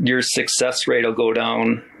 then your success rate will go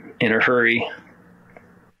down in a hurry.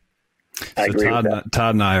 So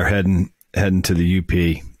Todd and I are heading to the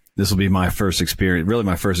UP. This will be my first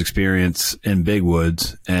experience in big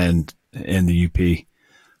woods and in the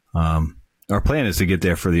UP. Our plan is to get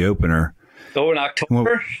there for the opener. Oh, in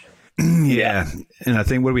October? Yeah. And I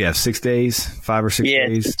think, what do we have, 6 days, 5 or 6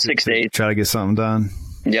 days? Yeah, 6 days. Try to get something done.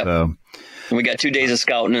 Yep. So, and we got 2 days of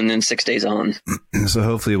scouting and then 6 days on. So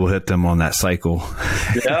hopefully we'll hit them on that cycle.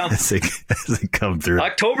 Yeah. as they come through.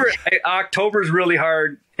 October's really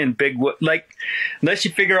hard in big wood. Like, unless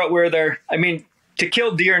you figure out where to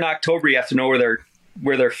kill deer in October, you have to know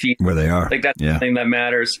where they're feeding. Where they are. Like, that's the thing that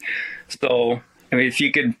matters. So, I mean, if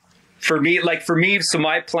you could, for me, so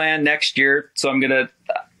my plan next year,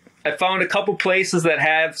 I found a couple places that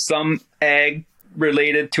have some ag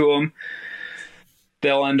related to them.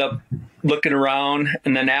 They'll end up looking around,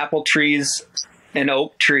 and then apple trees and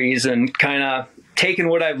oak trees, and kind of taking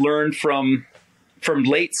what I've learned from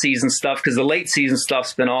late season stuff, because the late season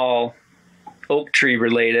stuff's been all oak tree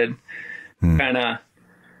related, kind of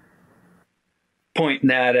pointing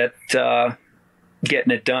that at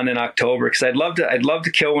getting it done in October, because I'd love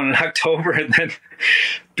to kill one in October and then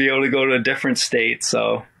be able to go to a different state.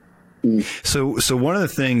 So one of the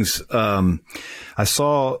things I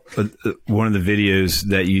saw one of the videos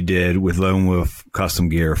that you did with Lone Wolf Custom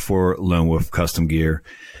Gear for Lone Wolf Custom Gear,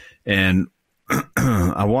 and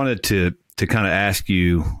I wanted to kind of ask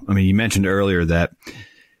you. I mean, you mentioned earlier that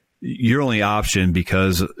your only option,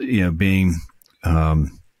 because being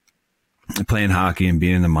playing hockey and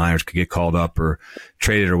being in the minors, could get called up or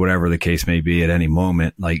traded or whatever the case may be at any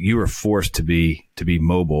moment. Like, you were forced to be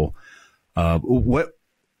mobile. What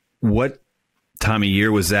time of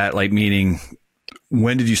year was that? Like, meaning,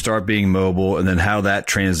 when did you start being mobile, and then how that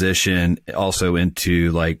transition also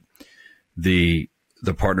into like the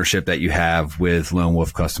partnership that you have with Lone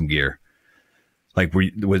Wolf Custom Gear? Like, do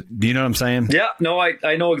you know what I'm saying? Yeah, no,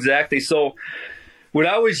 I know exactly. So when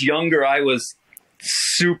I was younger, I was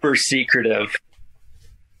super secretive,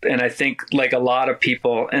 and I think like a lot of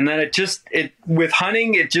people. And then with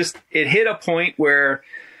hunting, it hit a point where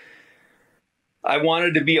I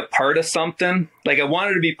wanted to be a part of something. Like, I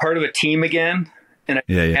wanted to be part of a team again, and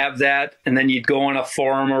I have that. And then you'd go on a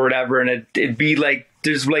forum or whatever, and it'd be like,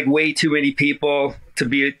 there's like way too many people to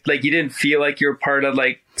be like, you didn't feel like you're part of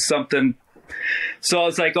like something. So I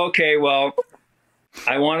was like, okay, well,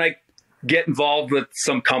 I want to get involved with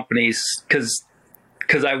some companies because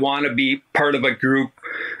I want to be part of a group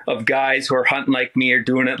of guys who are hunting like me or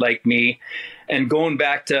doing it like me. And going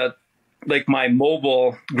back to like my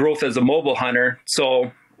mobile growth as a mobile hunter.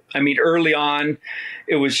 So, I mean, early on,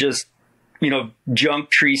 it was just, junk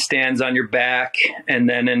tree stands on your back. And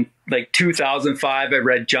then in like 2005, I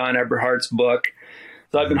read John Eberhardt's book.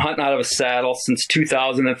 So I've been hunting out of a saddle since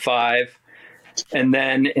 2005. And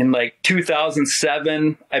then in like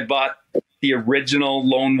 2007, I bought the original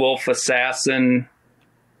Lone Wolf Assassin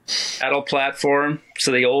saddle platform,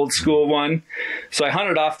 so the old school one. So I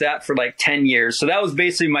hunted off that for like 10 years. So that was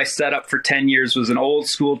basically my setup for 10 years, was an old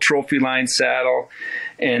school trophy line saddle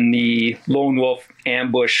and the Lone Wolf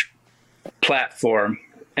ambush platform.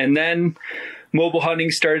 And then mobile hunting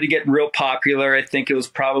started to get real popular. I think it was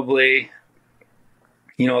probably,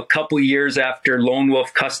 a couple years after Lone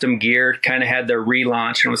Wolf Custom Gear kind of had their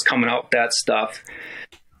relaunch and was coming out with that stuff.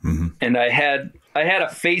 Mm-hmm. And I had a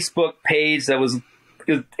Facebook page that was,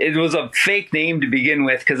 it was a fake name to begin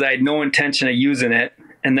with because I had no intention of using it.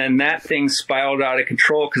 And then that thing spiraled out of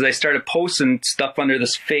control because I started posting stuff under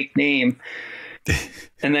this fake name.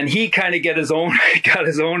 And then he kind of got his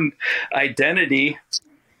own identity.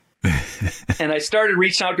 And I started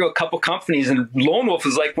reaching out to a couple companies, and Lone Wolf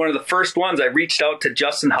was like one of the first ones. I reached out to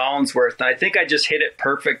Justin Hollinsworth, and I think I just hit it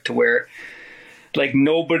perfect to where like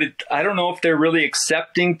nobody, I don't know if they're really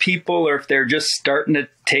accepting people or if they're just starting to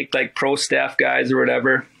take like pro staff guys or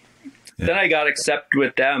whatever. Yeah. Then I got accepted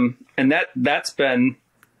with them, and that's been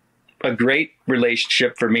a great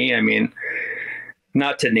relationship for me. I mean,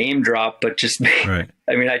 not to name drop, but just, right.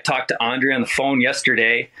 I mean, I talked to Andre on the phone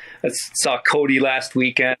yesterday. I saw Cody last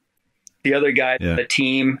weekend. The other guy, the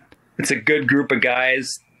team, it's a good group of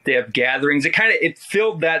guys. They have gatherings. It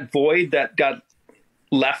filled that void that got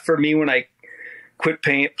left for me when I quit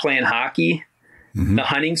playing hockey, the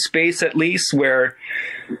hunting space at least, where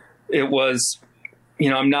it was,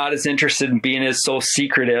 I'm not as interested in being as so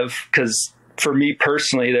secretive, because for me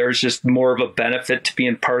personally, there was just more of a benefit to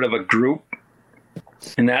being part of a group.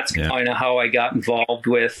 And that's kind of how I got involved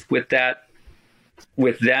with that,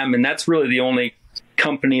 with them. And that's really the only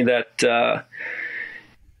company that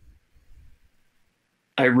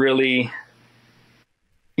I really,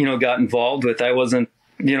 got involved with. I wasn't,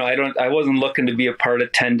 I wasn't looking to be a part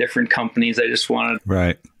of 10 different companies. I just wanted,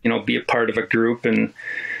 be a part of a group. And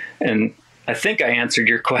I think I answered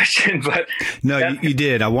your question, but no, you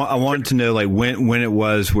did. I wanted to know like when it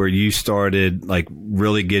was where you started like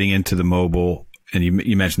really getting into the mobile. And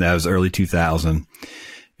you mentioned that was early 2000.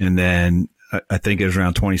 And then I think it was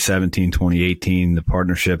around 2017, 2018, the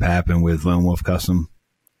partnership happened with Lone Wolf Custom,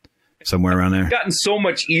 somewhere around there. It's gotten so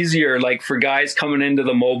much easier, like for guys coming into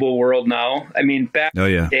the mobile world now. I mean, back in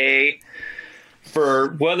the day, for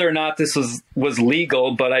whether or not this was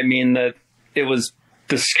legal, but I mean that it was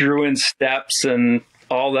the screw-in steps and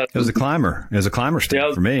all that. It was a climber. It was a climber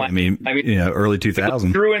step for me. I mean, early 2000.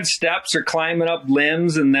 Screw-in steps or climbing up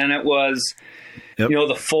limbs, and then it was,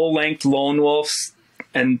 the full-length Lone Wolves.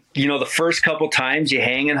 And, the first couple times you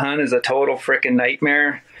hang and hunt is a total freaking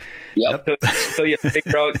nightmare. Yep. Till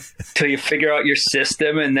you figure out your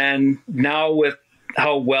system. And then now with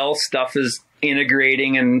how well stuff is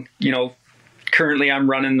integrating, and, currently I'm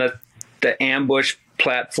running the ambush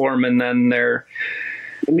platform, and then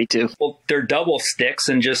me too. Well, they're double sticks,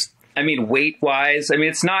 and just, I mean, weight wise, I mean,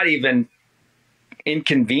 it's not even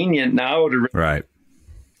inconvenient now to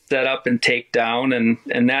set up and take down. And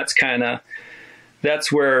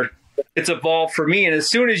that's where it's evolved for me. And as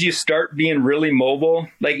soon as you start being really mobile,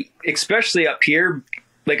 like especially up here,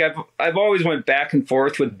 like I've always went back and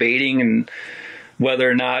forth with baiting and whether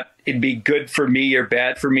or not it'd be good for me or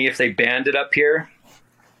bad for me if they banned it up here.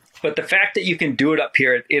 But the fact that you can do it up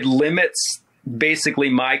here, it limits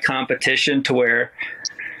basically my competition to where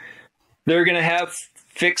they're going to have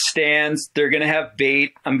fixed stands, they're going to have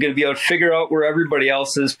bait. I'm going to be able to figure out where everybody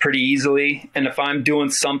else is pretty easily. And if I'm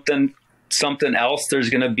doing something else,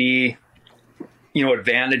 there's going to be,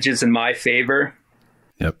 advantages in my favor.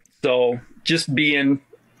 Yep. So just being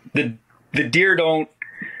the deer don't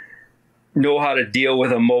know how to deal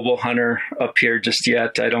with a mobile hunter up here just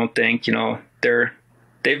yet. I don't think,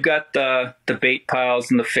 they've got the bait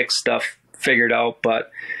piles and the fixed stuff figured out,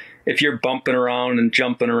 but if you're bumping around and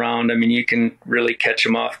jumping around, I mean, you can really catch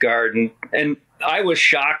them off guard. And I was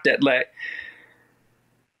shocked at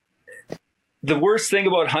the worst thing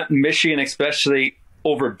about hunting Michigan, especially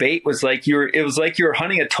over bait, was like it was like you were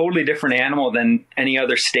hunting a totally different animal than any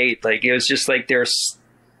other state. Like it was just like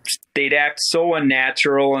they'd act so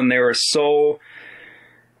unnatural, and they were so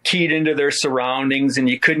keyed into their surroundings, and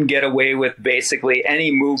you couldn't get away with basically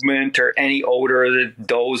any movement or any odor. The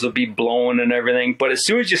does would be blowing and everything. But as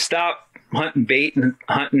soon as you stop hunting bait and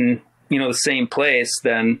hunting, the same place,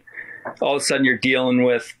 then all of a sudden you're dealing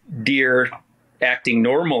with deer acting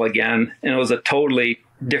normal again. And it was a totally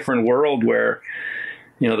different world where,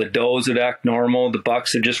 the does would act normal. The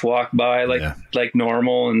bucks would just walk by like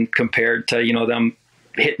normal, and compared to, them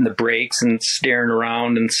hitting the brakes and staring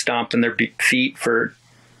around and stomping their feet for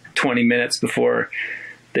 20 minutes before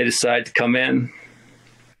they decide to come in.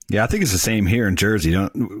 Yeah, I think it's the same here in Jersey.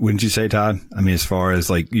 Wouldn't you say, Todd? I mean, as far as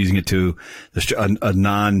like using it to a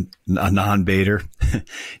non-baiter,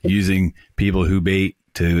 using people who bait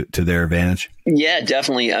to their advantage. Yeah,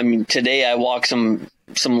 definitely. I mean, today I walked some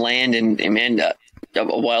land in a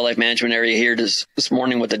wildlife management area here this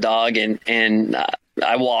morning with the dog, and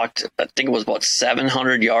I walked, I think it was about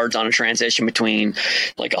 700 yards on a transition between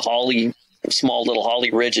like small little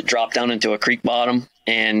holly ridge that dropped down into a creek bottom,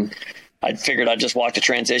 and I figured I'd just walk the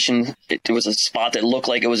transition. It was a spot that looked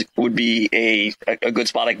like would be a good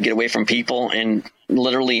spot I could get away from people, and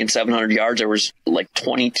literally in 700 yards there was like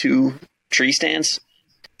 22 tree stands,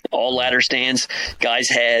 all ladder stands. Guys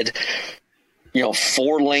had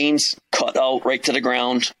 4 lanes cut out right to the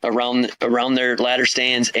ground around their ladder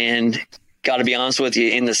stands, and got to be honest with you,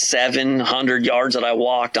 in the 700 yards that I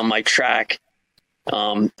walked on my track,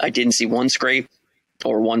 I didn't see one scrape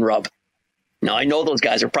or one rub. Now, I know those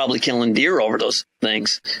guys are probably killing deer over those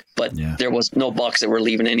things, but there was no bucks that were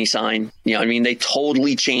leaving any sign. I mean, they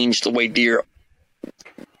totally changed the way deer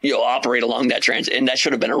operate along that and that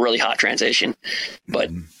should have been a really hot transition,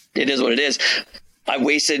 but it is what it is. I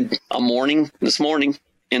wasted a morning this morning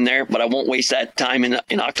in there, but I won't waste that time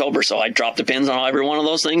in October. So I dropped the pins on every one of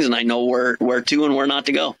those things, and I know where to and where not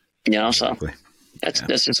to go. So exactly.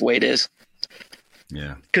 That's just the way it is.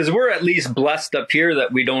 Yeah, because we're at least blessed up here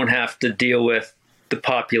that we don't have to deal with the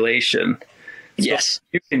population. Yes,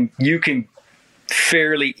 so you can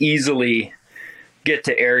fairly easily get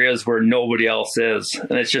to areas where nobody else is,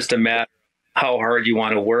 and it's just a matter of how hard you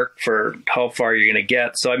want to work for how far you're going to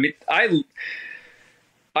get. So I mean,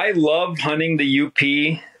 I love hunting the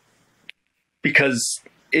UP because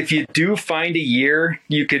if you do find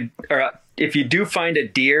if you do find a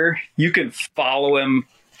deer, you can follow him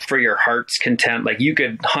for your heart's content. Like you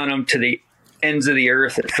could hunt him to the ends of the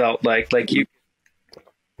earth. It felt like you,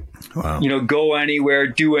 go anywhere,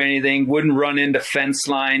 do anything, wouldn't run into fence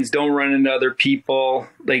lines, don't run into other people.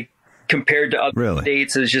 Like compared to other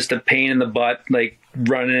states, it's just a pain in the butt, like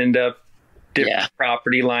running into different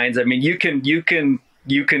property lines. I mean, you can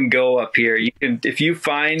go up here. You can, if you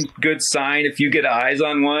find good sign, if you get eyes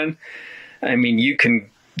on one, I mean, you could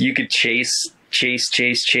chase.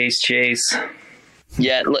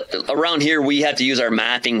 Yeah, around here we have to use our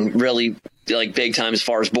mapping really like big time as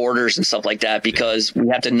far as borders and stuff like that, because we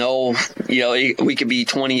have to know, we could be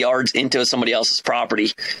 20 yards into somebody else's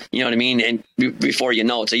property, you know what I mean? And before you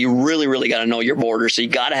know it. So you really, really got to know your border. So you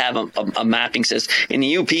got to have a mapping system. In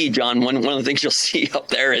the UP, John, one of the things you'll see up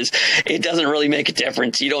there is it doesn't really make a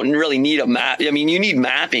difference. You don't really need a map. I mean, you need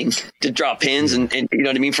mapping to drop pins and you know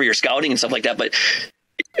what I mean, for your scouting and stuff like that. But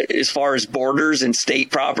as far as borders and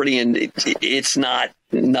state property, and it's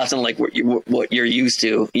nothing like what you're used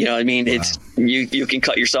to. You know what I mean? Wow. It's you can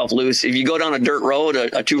cut yourself loose. If you go down a dirt road,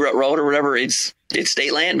 a 2-rut road or whatever, it's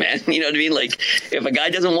state land, man. You know what I mean? Like if a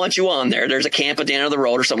guy doesn't want you on there's a camp at the end of the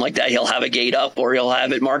road or something like that, he'll have a gate up or he'll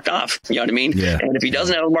have it marked off. You know what I mean? Yeah. And if he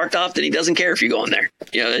doesn't have it marked off, then he doesn't care if you go in there.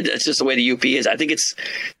 That's just the way the UP is. I think it's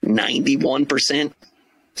 91%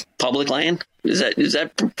 public land. Is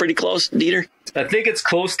that pretty close, Dieter? I think it's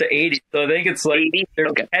close to 80. So I think it's like 80?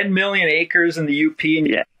 There's 10 million acres in the UP,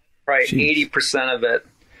 and right, 80% of it.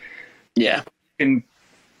 Yeah,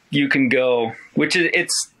 you can go, which is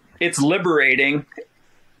it's liberating,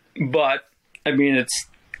 but I mean it's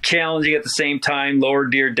challenging at the same time. Lower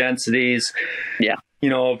deer densities. Yeah,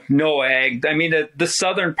 no ag. I mean the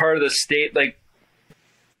southern part of the state, like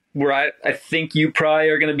where I think you probably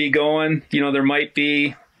are going to be going. There might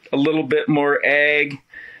be a little bit more ag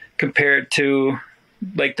compared to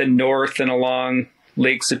like the north and along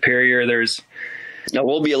Lake Superior. No,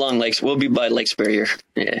 we'll be along lakes. We'll be by Lake Superior.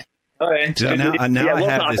 Yeah. Okay. So now I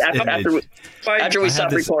have this image. After we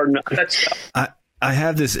stop recording. I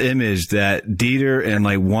have this image that Dieter and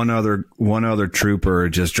like one other trooper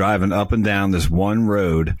just driving up and down this one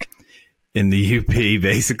road in the UP,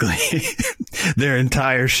 basically their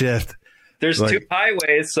entire shift. There's 2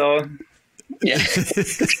 highways, so. Yeah,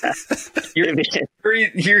 you're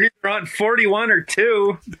on 41 or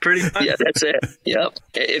 2, pretty much. Yeah, that's it. Yep.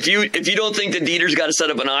 If you don't think that Dieter's got a set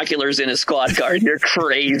of binoculars in his squad car, you're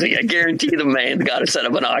crazy. I guarantee the man's got a set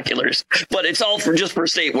of binoculars. But it's all just for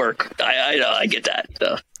state work. I get that.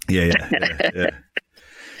 So. Yeah.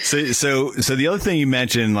 So the other thing you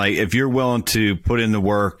mentioned, like if you're willing to put in the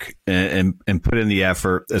work and put in the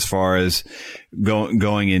effort as far as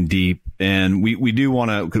going in deep, and we do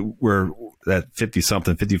want to, we're at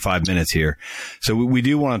 55 minutes here. So we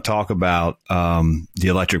do want to talk about the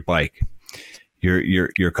electric bike,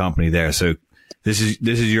 your company there. So this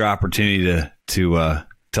is your opportunity to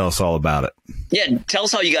tell us all about it. Yeah, tell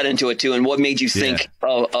us how you got into it too, and what made you think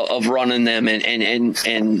of running them, and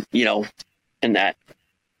and that.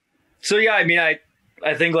 So yeah, I mean, I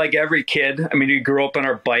think like every kid, I mean, we grew up on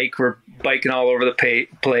our bike. We're biking all over the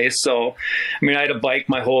place. So, I mean, I had a bike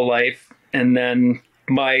my whole life, and then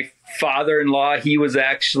my father-in-law, he was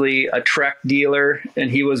actually a Trek dealer, and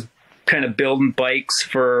he was kind of building bikes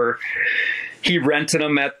he rented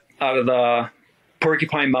them out of the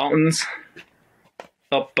Porcupine Mountains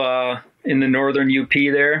up in the northern UP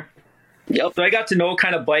there. Yep. So I got to know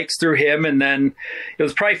kind of bikes through him, and then it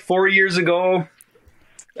was probably 4 years ago,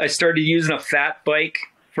 I started using a fat bike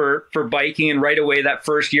for biking, and right away that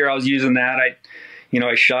first year I was using that,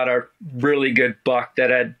 I shot a really good buck that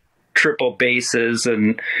had triple bases,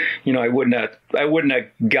 and I wouldn't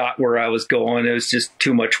have got where I was going. It was just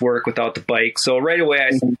too much work without the bike. So right away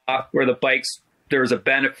I saw where the bikes, there was a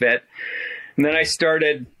benefit, and then I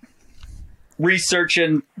started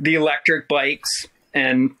researching the electric bikes,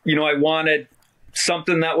 and I wanted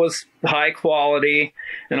something that was high quality,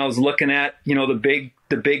 and I was looking at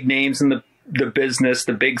the big names in the business,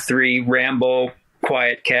 the big three: Rambo,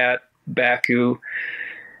 Quiet Cat, Baku.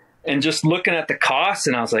 And just looking at the costs,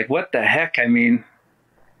 and I was like, what the heck? I mean,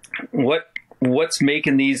 what's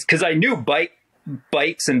making these? Because I knew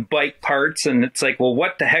bikes and bike parts, and it's like, well,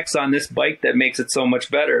 what the heck's on this bike that makes it so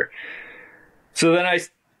much better? So then I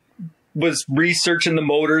was researching the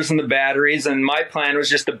motors and the batteries, and my plan was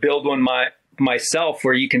just to build one myself,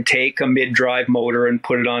 where you can take a mid-drive motor and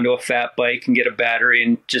put it onto a fat bike and get a battery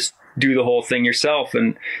and just do the whole thing yourself.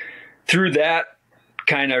 And through that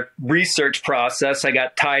kind of research process, I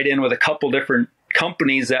got tied in with a couple different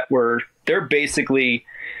companies they're basically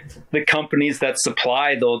the companies that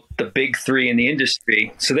supply the big three in the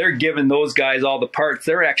industry. So they're giving those guys all the parts.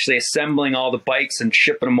 They're actually assembling all the bikes and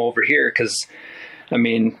shipping them over here. Cause I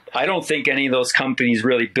mean, I don't think any of those companies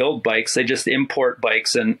really build bikes. They just import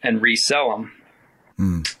bikes and resell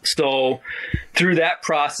them. So through that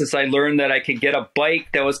process, I learned that I could get a bike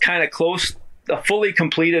that was kind of close, a fully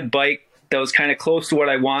completed bike that was kind of close to what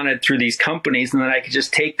I wanted through these companies. And then I could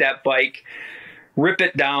just take that bike, rip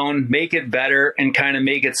it down, make it better, and kind of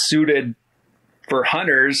make it suited for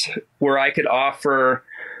hunters, where I could offer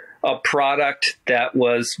a product that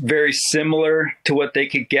was very similar to what they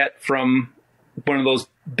could get from one of those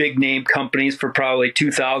big name companies for probably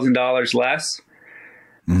 $2,000 less.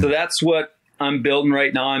 So that's what I'm building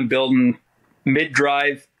right now. I'm building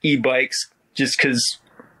mid-drive e-bikes, just because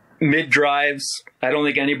mid-drives, I don't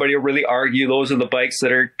think anybody will really argue, those are the bikes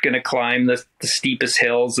that are going to climb the steepest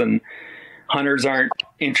hills, and hunters aren't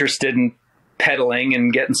interested in pedaling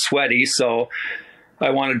and getting sweaty. So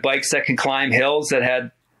I wanted bikes that can climb hills, that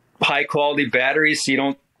had high quality batteries, so you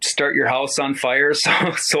don't start your house on fire.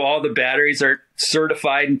 So all the batteries are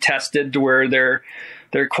certified and tested to where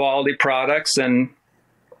they're quality products, and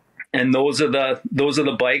those are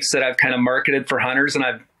the bikes that I've kind of marketed for hunters, and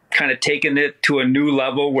I've kind of taken it to a new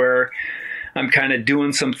level where I'm kind of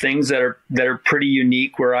doing some things that are pretty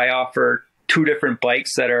unique, where I offer two different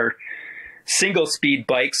bikes that are single speed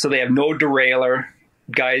bikes, so they have no derailleur.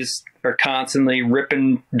 Guys are constantly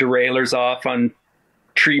ripping derailleurs off on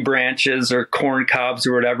tree branches or corn cobs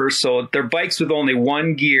or whatever. So they're bikes with only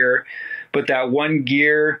one gear, but that one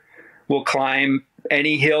gear will climb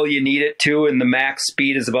any hill you need it to, and the max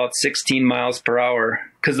speed is about 16 miles per hour.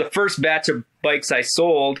 Because the first batch of bikes I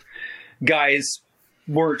sold, guys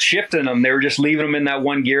weren't shifting them. They were just leaving them in that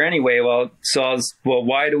one gear anyway. Well,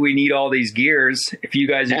 why do we need all these gears? If you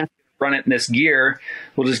guys run it in this gear,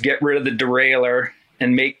 we'll just get rid of the derailleur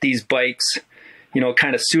and make these bikes,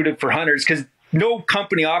 kind of suited for hunters. Because no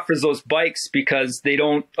company offers those bikes, because they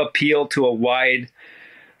don't appeal to a wide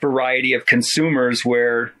variety of consumers,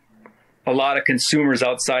 where a lot of consumers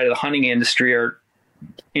outside of the hunting industry are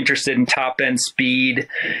interested in top end speed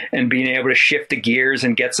and being able to shift the gears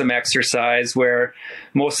and get some exercise, where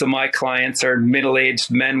most of my clients are middle-aged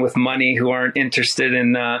men with money who aren't interested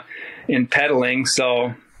in pedaling.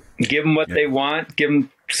 So give them what they want, give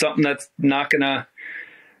them something that's not going to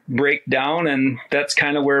break down. And that's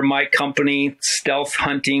kind of where my company, Stealth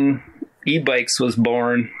Hunting E-Bikes, was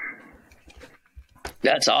born.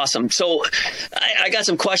 That's awesome. So I got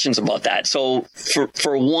some questions about that. So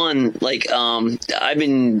for one, I've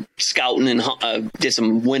been scouting and did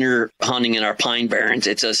some winter hunting in our Pine Barrens.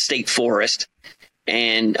 It's a state forest,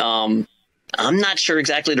 and I'm not sure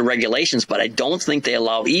exactly the regulations, but I don't think they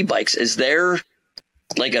allow e-bikes. Is there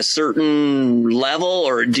like a certain level,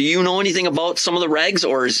 or do you know anything about some of the regs,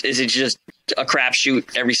 or is it just a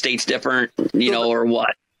crapshoot? Every state's different, or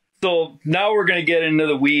what? So now we're going to get into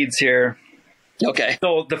the weeds here. Okay.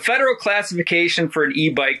 So the federal classification for an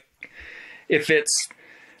e-bike, if it's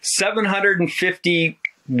 750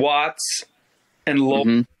 watts and low.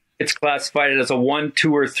 Mm-hmm. It's classified as a 1,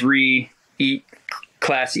 2, or 3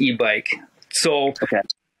 class e-bike. So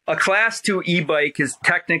a class 2 e-bike is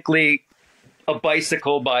technically a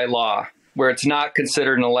bicycle by law, where it's not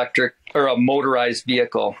considered an electric or a motorized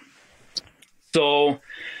vehicle. So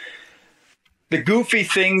the goofy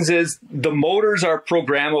things is the motors are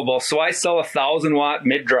programmable. So I sell 1,000 watt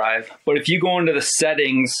mid drive, but if you go into the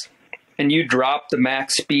settings and you drop the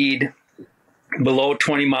max speed below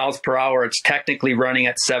 20 miles per hour, it's technically running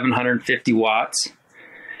at 750 watts.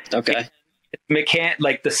 Okay.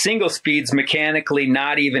 Like the single speed's mechanically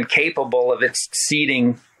not even capable of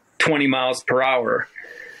exceeding 20 miles per hour.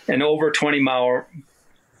 And over 20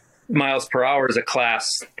 miles per hour is a class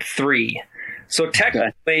 3. So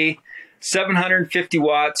technically, 750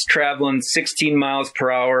 watts traveling 16 miles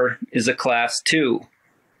per hour is a class 2.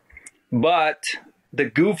 But the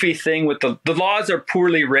goofy thing with the laws are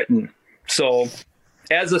poorly written. So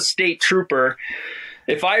as a state trooper,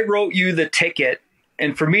 if I wrote you the ticket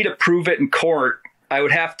and for me to prove it in court, I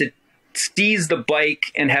would have to seize the bike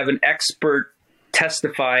and have an expert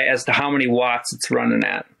testify as to how many watts it's running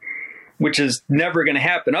at, which is never going to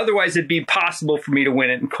happen. Otherwise, it'd be impossible for me to win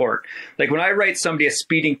it in court. Like when I write somebody a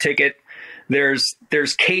speeding ticket, there's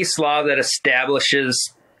case law that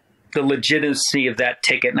establishes the legitimacy of that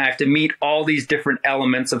ticket. And I have to meet all these different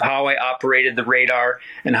elements of how I operated the radar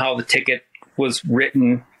and how the ticket was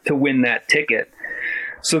written to win that ticket.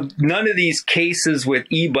 So none of these cases with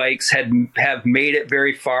e-bikes have made it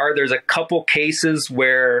very far. There's a couple cases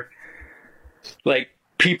where like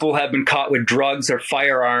people have been caught with drugs or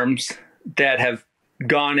firearms that have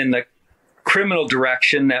gone in the criminal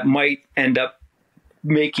direction that might end up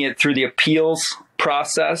making it through the appeals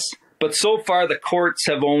process. But so far, the courts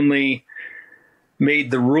have only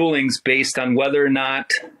made the rulings based on whether or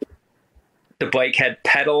not the bike had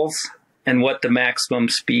pedals and what the maximum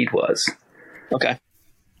speed was. Okay.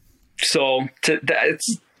 So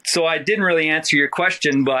I didn't really answer your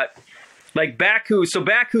question, but like Baku, so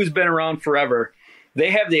Baku's been around forever. They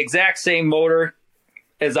have the exact same motor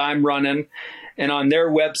as I'm running. And on their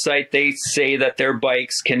website, they say that their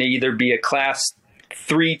bikes can either be a class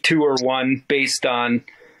 3, 2, or 1 based on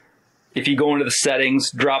if you go into the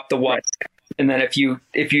settings, drop the watt, and then if you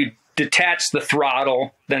detach the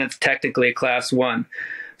throttle, then it's technically a class 1.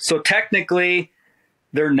 So technically,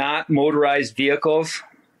 they're not motorized vehicles.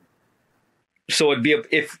 So it'd be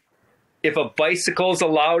if a bicycle is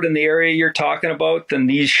allowed in the area you're talking about, then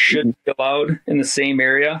these should be allowed in the same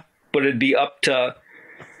area. But it'd be up to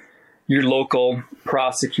your local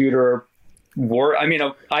prosecutor. I mean,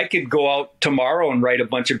 I could go out tomorrow and write a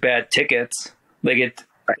bunch of bad tickets. Like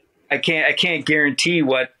I can't guarantee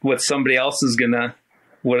what somebody else is gonna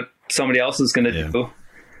do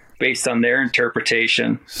based on their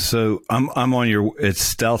interpretation. So I'm on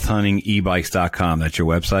it's stealthhuntingebikes.com. That's your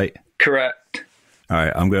website? Correct. All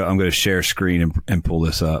right, I'm going to share screen and pull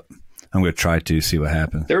this up. I'm going to try to see what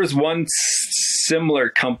happens. There was one similar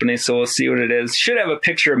company, so we'll see what it is. Should have a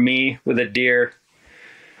picture of me with a deer.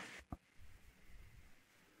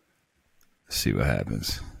 See what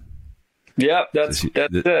happens. Yep, that's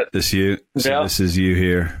it. This you. So yep. This is you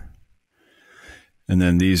here. And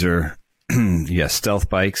then these are stealth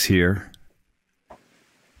bikes here.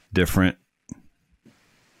 Different.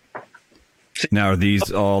 Now are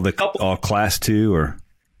these all class 2 or?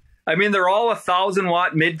 I mean, they're all 1,000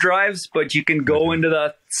 watt mid drives, but you can go into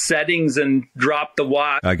the settings and drop the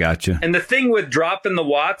watt. I got you. And the thing with dropping the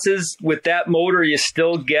watts is with that motor, you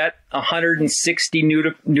still get 160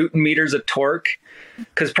 newton meters of torque.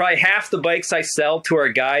 Because probably half the bikes I sell to are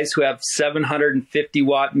guys who have 750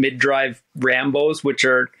 watt mid drive Rambos, which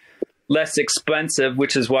are less expensive,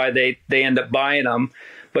 which is why they end up buying them.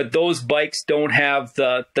 But those bikes don't have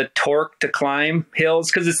the torque to climb hills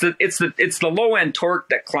because it's the low end torque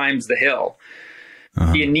that climbs the hill.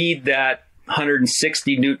 Uh-huh. You need that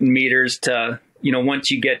 160 newton meters to,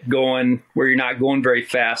 once you get going where you're not going very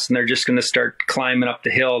fast and they're just going to start climbing up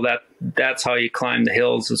the hill. That's how you climb the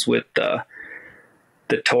hills is with the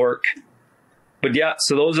torque. But yeah,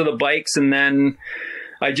 so those are the bikes, and then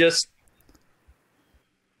I just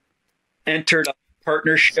entered a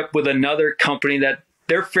partnership with another company that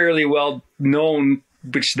they're fairly well known,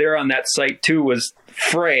 which they're on that site too, was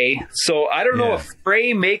Frey. So I don't know if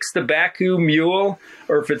Frey makes the Baku Mule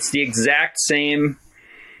or if it's the exact same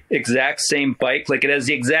bike. Like it has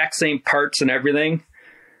the exact same parts and everything.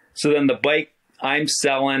 So then the bike I'm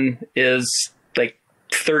selling is like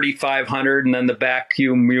 $3,500, and then the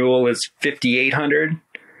Baku Mule is $5,800.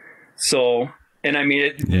 So, and I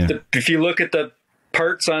mean, if you look at the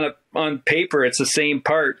parts on paper, it's the same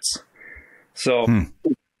parts. So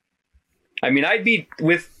I mean, I'd be,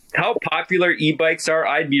 with how popular e-bikes are,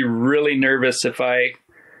 I'd be really nervous if I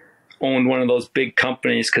owned one of those big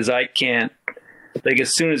companies, because I can't, like,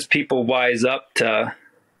 as soon as people wise up to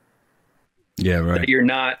that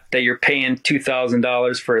you're paying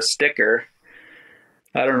 $2,000 for a sticker,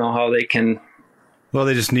 I don't know how they can. Well,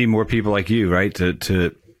 they just need more people like you, right? To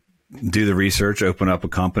do the research, open up a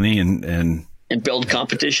company and build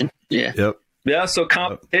competition. Yeah. Yep. Yeah. So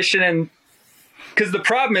competition, and because the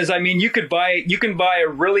problem is, I mean, you can buy a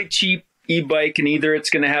really cheap e-bike, and either it's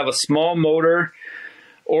going to have a small motor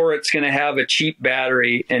or it's going to have a cheap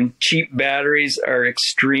battery, and cheap batteries are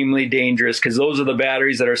extremely dangerous, because those are the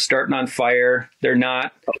batteries that are starting on fire. They're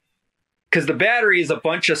not, because the battery is a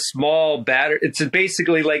bunch of small battery. It's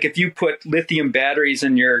basically like if you put lithium batteries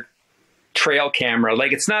in your trail camera,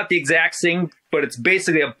 like, it's not the exact thing, but it's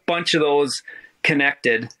basically a bunch of those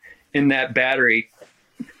connected in that battery.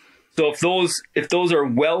 So if those are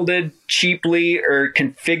welded cheaply or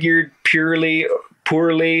configured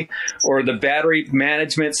poorly, or the battery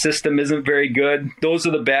management system isn't very good, those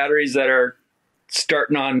are the batteries that are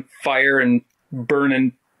starting on fire and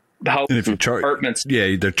burning houses and apartments.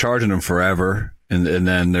 Yeah, they're charging them forever, and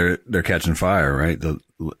then they're catching fire, right?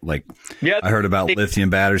 I heard about lithium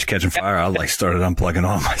batteries catching fire. I started unplugging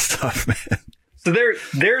all my stuff, man. So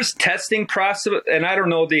there's testing process, and I don't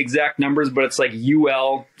know the exact numbers, but it's like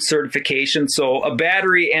UL certification. So a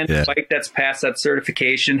battery and a bike that's passed that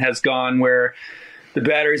certification has gone where the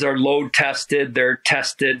batteries are load tested. They're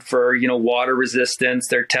tested for, water resistance.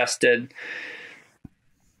 They're tested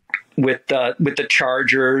with the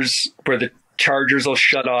chargers, where the chargers will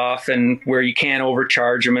shut off and where you can't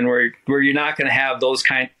overcharge them, and where you're not going to have those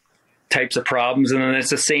types of problems. And then it's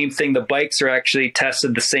the same thing. The bikes are actually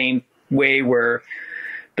tested the same way, where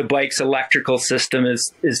the bike's electrical system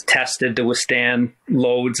is tested to withstand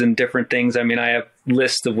loads and different things. I mean, I have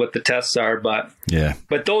lists of what the tests are, but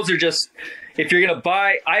those are just, if you're going to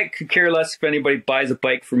buy, I could care less if anybody buys a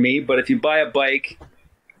bike for me, but if you buy a bike,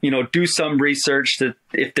 do some research that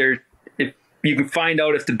if you can find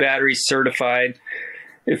out if the battery's certified,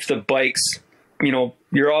 if the bike's,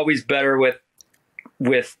 you're always better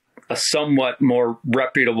with a somewhat more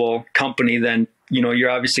reputable company than, you're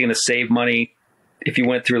obviously going to save money if you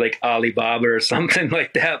went through like Alibaba or something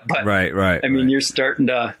like that. But right. I mean, you're starting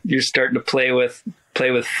to play with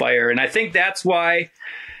fire. And I think that's why,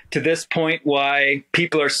 to this point, why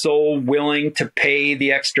people are so willing to pay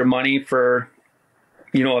the extra money for,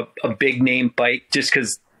 a big name bike, just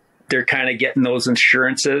because they're kind of getting those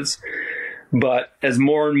insurances. But as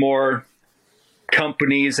more and more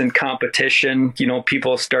companies and competition,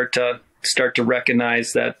 people start to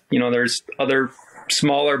recognize that, there's other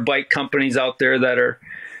smaller bike companies out there that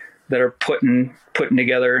are putting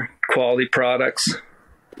together quality products.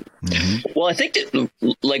 Mm-hmm. Well, I think that,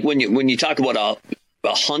 like, when you talk about a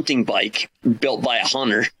hunting bike built by a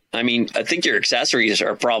hunter, I mean, I think your accessories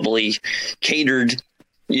are probably catered,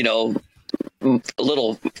 a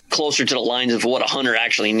little closer to the lines of what a hunter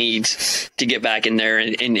actually needs to get back in there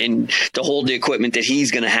and to hold the equipment that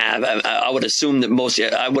he's going to have. I would assume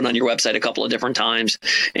that I went on your website a couple of different times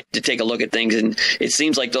to take a look at things, and it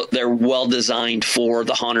seems like they're well designed for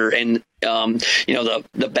the hunter, and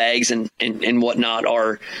the bags and whatnot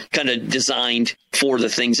are kind of designed for the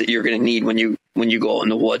things that you're going to need when you go out in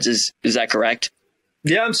the woods. Is that correct?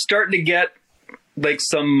 Yeah, I'm starting to get like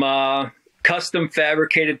some custom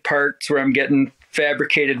fabricated parts, where I'm getting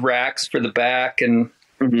fabricated racks for the back, and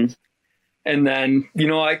and then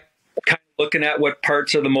I kind of looking at what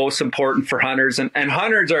parts are the most important for hunters, and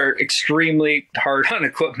hunters are extremely hard on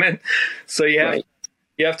equipment, so you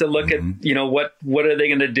have to look at what are they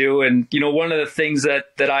going to do. And one of the things that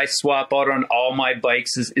I swap out on all my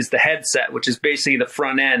bikes is the headset, which is basically the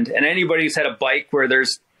front end. And anybody who's had a bike where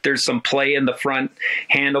there's some play in the front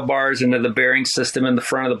handlebars into the bearing system in the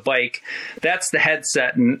front of the bike, that's the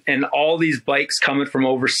headset. And all these bikes coming from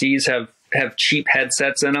overseas have cheap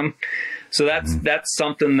headsets in them. So that's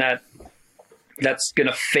something that's going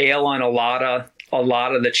to fail on a lot of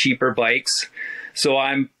the cheaper bikes. So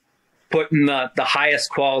I'm putting the highest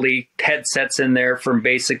quality headsets in there from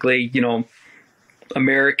basically,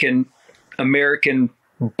 American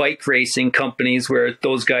bike racing companies, where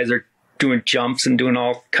those guys are doing jumps and doing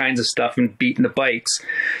all kinds of stuff and beating the bikes.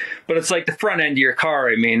 But it's like the front end of your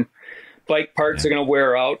car. I mean, bike parts are going to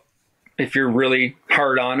wear out if you're really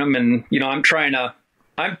hard on them. And, I'm trying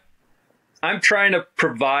to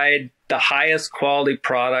provide the highest quality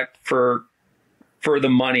product for the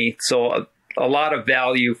money. So a lot of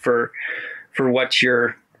value for what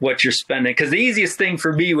you're spending. Cause the easiest thing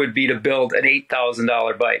for me would be to build an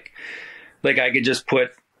 $8,000 bike. Like, I could just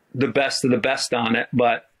put the best of the best on it,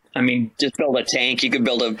 but I mean, just build a tank. You could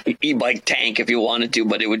build a e-bike tank if you wanted to,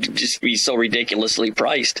 but it would just be so ridiculously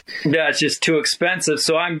priced. Yeah, it's just too expensive.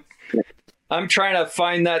 So I'm trying to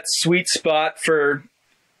find that sweet spot for,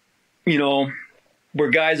 you know, where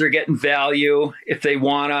guys are getting value if they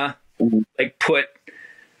want to like put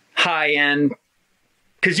high end,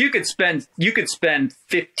 because you could spend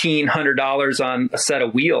 $1,500 on a set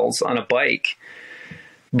of wheels on a bike,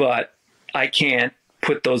 but I can't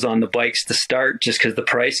put those on the bikes to start just because the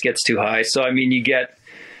price gets too high. So I mean, you get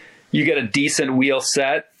a decent wheel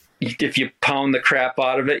set. If you pound the crap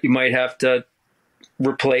out of it, you might have to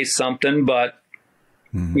replace something, but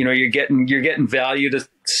you know, you're getting value to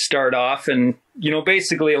start off. And you know,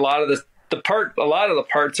 basically a lot of the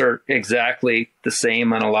parts are exactly the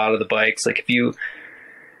same on a lot of the bikes. Like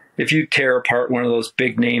if you tear apart one of those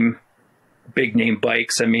big name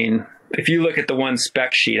bikes, I mean, if you look at the one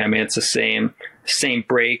spec sheet, I mean, it's the same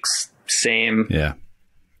brakes, same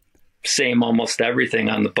almost everything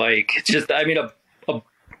on the bike. It's just, I mean, a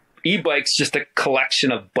e-bike's just a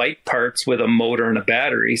collection of bike parts with a motor and a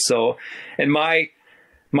battery. So, and my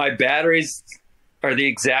batteries are the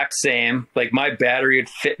exact same. Like my battery would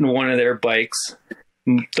fit in one of their bikes.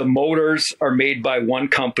 The motors are made by one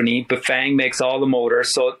company. Bafang makes all the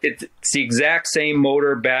motors. So it's the exact same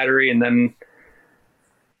motor, battery, and then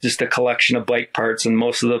just a collection of bike parts. And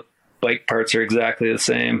most of the bike parts are exactly the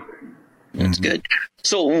same. That's good.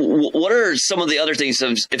 So what are some of the other things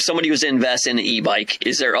if somebody was to invest in an e-bike?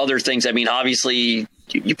 Is there other things? I mean, obviously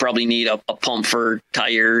you probably need a pump for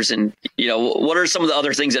tires, and you know, what are some of the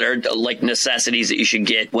other things that are like necessities that you should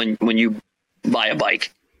get when you buy a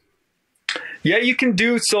bike? Yeah, you can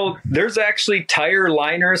do. So there's actually tire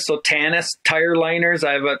liners. So Tannis tire liners,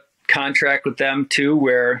 I have a contract with them too,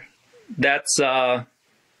 where that's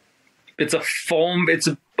it's a foam, it's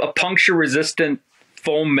a puncture resistant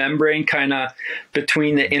foam membrane kind of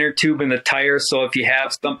between the inner tube and the tire. So if you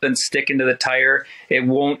have something sticking to the tire, it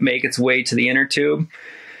won't make its way to the inner tube.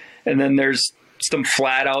 And then there's some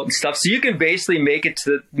flat out and stuff. So you can basically make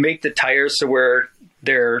the tires so where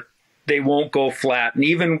they won't go flat. And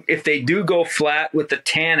even if they do go flat with the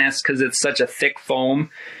Tannis, because it's such a thick foam,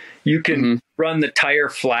 you can run the tire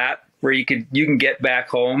flat where you can get back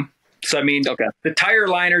home. So I mean, The tire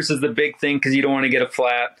liners is the big thing because you don't want to get a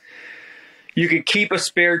flat. You could keep a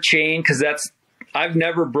spare chain because I've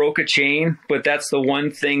never broke a chain, but that's the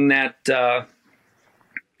one thing that,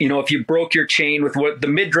 you know, if you broke your chain with the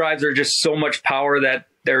mid drives are just so much power that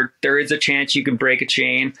there is a chance you can break a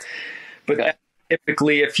chain. But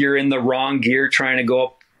typically if you're in the wrong gear trying to go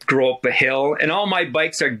up a hill, and all my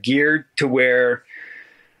bikes are geared to where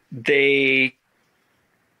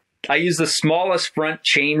I use the smallest front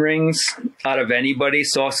chain rings out of anybody.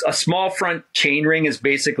 So a small front chain ring is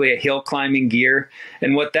basically a hill climbing gear.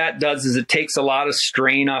 And what that does is it takes a lot of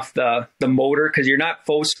strain off the motor, because you're not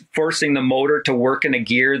forcing the motor to work in a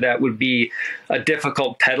gear that would be a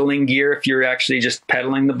difficult pedaling gear if you're actually just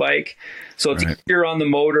pedaling the bike. So it's easier on the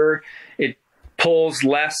motor. It pulls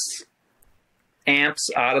less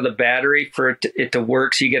amps out of the battery for it to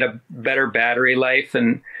work. So you get a better battery life,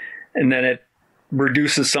 and then it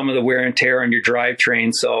reduces some of the wear and tear on your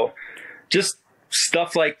drivetrain. So just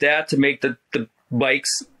stuff like that to make the bikes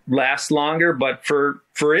last longer. But for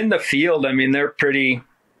in the field, I mean, they're pretty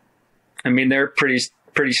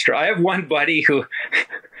strong. I have one buddy who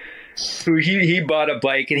he bought a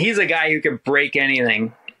bike, and he's a guy who can break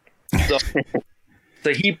anything. So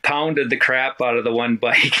he pounded the crap out of the one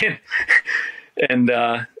bike, and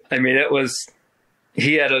I mean,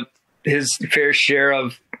 he had his fair share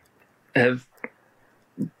of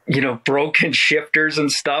you know, broken shifters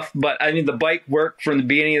and stuff. But I mean, the bike worked from the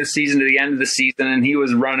beginning of the season to the end of the season, and he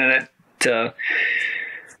was running it to,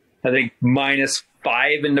 I think,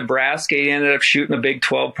 -5 in Nebraska. He ended up shooting a big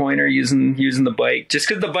 12-pointer using the bike, just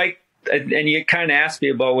because the bike. And you kind of asked me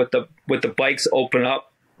about what the bikes open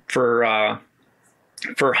up for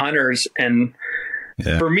hunters, and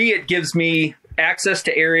for me, it gives me access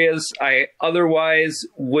to areas I otherwise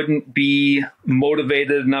wouldn't be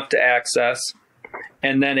motivated enough to access.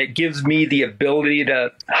 And then it gives me the ability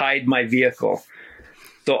to hide my vehicle.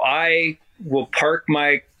 So I will park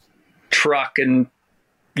my truck, and,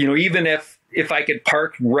 you know, even if I could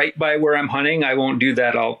park right by where I'm hunting, I won't do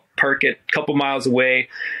that. I'll park it a couple miles away,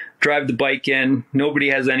 drive the bike in. Nobody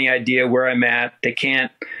has any idea where I'm at. They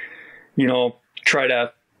can't, you know, try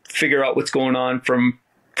to figure out what's going on from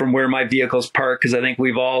where my vehicle's parked. Because I think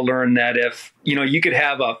we've all learned that if, you know, you could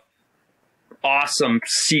have a awesome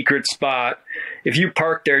secret spot. If you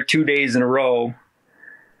park there 2 days in a row,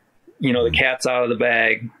 you know, the cat's out of the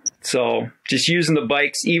bag. So just using the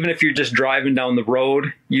bikes, even if you're just driving down the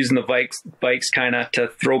road, using the bikes kind of to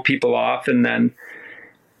throw people off. And then,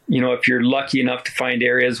 if you're lucky enough to find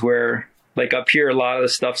areas where, like up here, a lot of the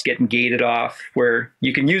stuff's getting gated off, where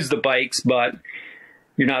you can use the bikes, but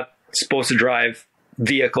you're not supposed to drive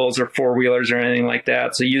vehicles or four-wheelers or anything like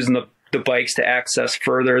that. So using the bikes to access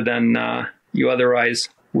further than you otherwise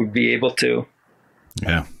would be able to.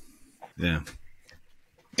 Yeah.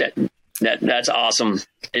 That's awesome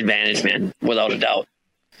advantage, man, without a doubt.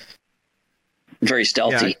 Very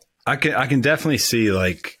stealthy. Yeah, I can definitely see,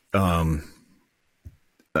 like, Dieter,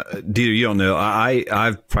 you don't know,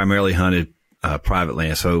 I've primarily hunted private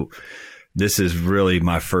land, so this is really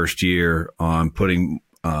my first year on putting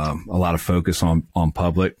a lot of focus on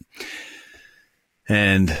public,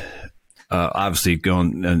 and obviously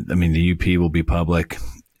the UP will be public,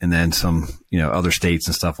 and then some other states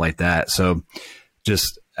and stuff like that. So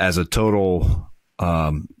just as a total,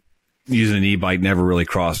 using an e-bike never really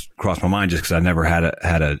crossed my mind, just because I never had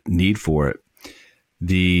a need for it.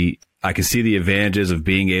 I can see the advantages of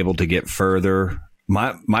being able to get further.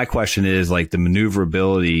 My question is, like, the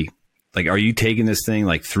maneuverability. Like, are you taking this thing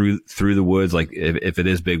like through the woods? Like, if it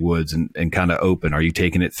is big woods and kind of open, are you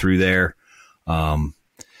taking it through there?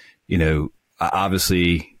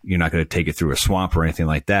 Obviously you're not going to take it through a swamp or anything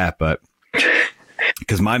like that, but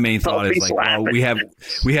because my main thought is, like, well, we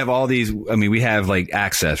have all these. I mean, we have like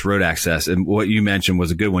road access, and what you mentioned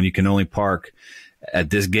was a good one. You can only park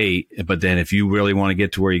at this gate, but then if you really want to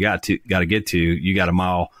get to where you got to get to, you got a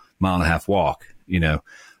mile and a half walk.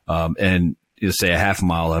 And you say a half a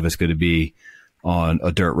mile of it's going to be on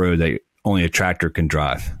a dirt road that only a tractor can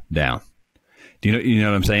drive down. Do you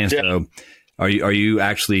know what I'm saying? Yeah. So are you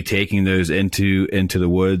actually taking those into the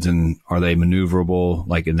woods, and are they maneuverable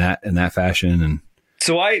like in that fashion? And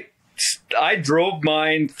so I drove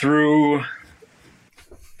mine through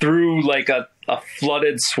like a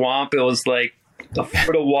flooded swamp. It was like a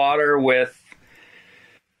foot of water with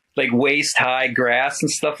like waist high grass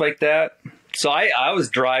and stuff like that. So I was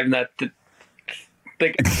driving that.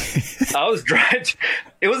 It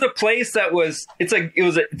was a place that it's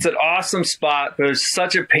an awesome spot, but it was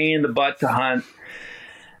such a pain in the butt to hunt.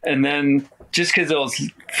 And then just because it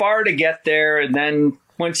was far to get there, and then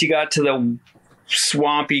once you got to the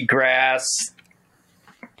swampy grass,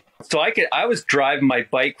 so I was driving my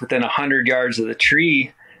bike within 100 yards of the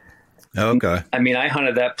tree. Okay. I mean, I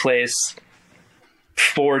hunted that place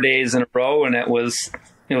 4 days in a row, and it was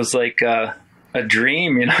like a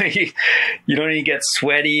dream. You don't even get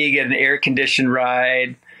sweaty. You get an air conditioned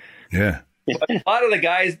ride. Yeah. A lot of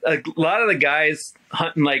the guys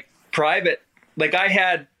hunting like private. Like, I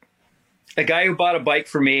had a guy who bought a bike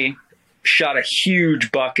for me, shot a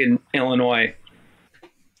huge buck in Illinois.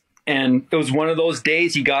 And it was one of those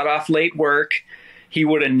days he got off late work. He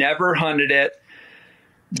would have never hunted it,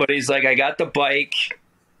 but he's like, I got the bike,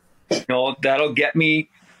 that'll get me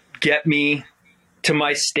to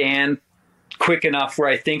my stand quick enough where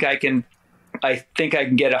I think I can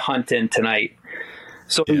get a hunt in tonight.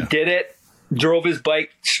 So He did it, drove his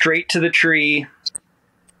bike straight to the tree,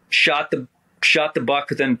 shot the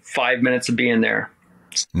buck within 5 minutes of being there.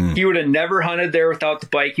 He would have never hunted there without the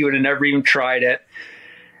bike. He would have never even tried it.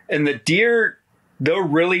 And the deer, they'll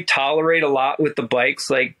really tolerate a lot with the bikes.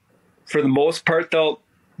 Like, for the most part, they'll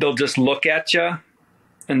just look at you,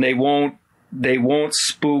 and they won't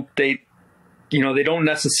spook. They don't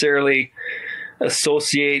necessarily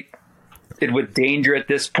associate it with danger at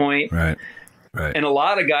this point. Right. And a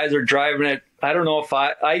lot of guys are driving it. I don't know if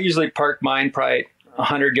I usually park mine probably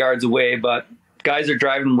 100 yards away, but guys are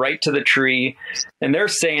driving right to the tree, and they're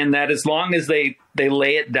saying that as long as they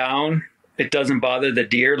lay it down, it doesn't bother the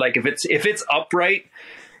deer. Like, if it's upright,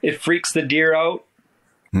 it freaks the deer out.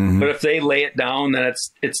 Mm-hmm. But if they lay it down, then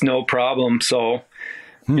it's no problem. So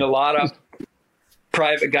a lot of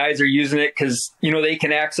private guys are using it because they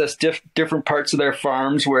can access different parts of their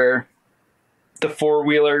farms where the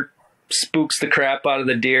four-wheeler spooks the crap out of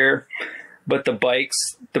the deer, but the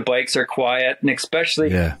bikes are quiet. And especially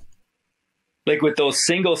like with those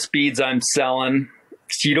single speeds I'm selling,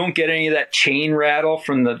 so you don't get any of that chain rattle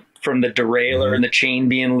from the derailleur and the chain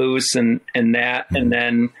being loose and that. And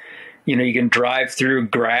then you can drive through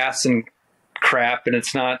grass and crap, and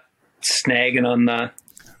it's not snagging on the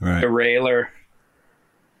derailleur.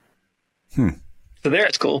 So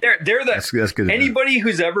that's cool. That's good. Anybody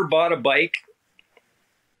who's ever bought a bike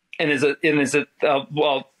and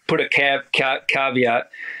I'll put a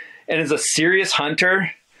caveat, and is a serious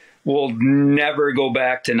hunter, will never go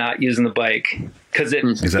back to not using the bike, because it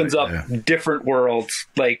opens up different worlds.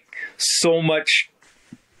 Like, so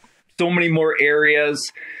many more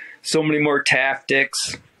areas, so many more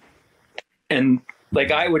tactics. And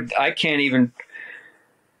like, I can't even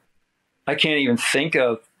think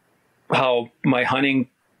of how my hunting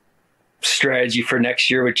strategy for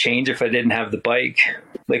next year would change if I didn't have the bike.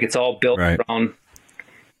 Like, it's all built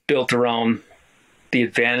around the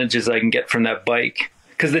advantages I can get from that bike.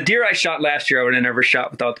 Because the deer I shot last year, I would have never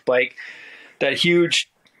shot without the bike. That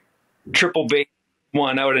huge triple bait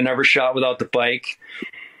one, I would have never shot without the bike.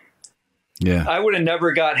 Yeah. I would have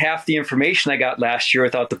never got half the information I got last year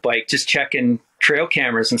without the bike, just checking trail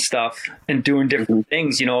cameras and stuff and doing different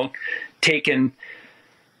things, taking,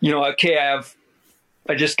 okay,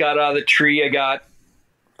 I just got out of the tree. I got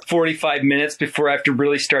 45 minutes before I have to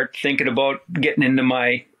really start thinking about getting into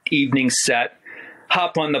my evening set.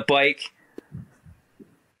 Hop on the bike,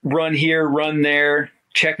 run here, run there,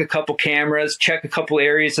 check a couple cameras, check a couple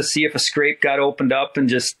areas to see if a scrape got opened up, and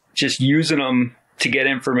just using them to get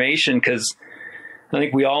information. Because I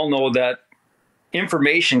think we all know that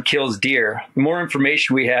information kills deer. The more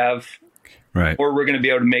information we have, right, or we're going to be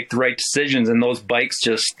able to make the right decisions. And those bikes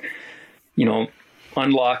just,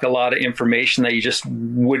 unlock a lot of information that you just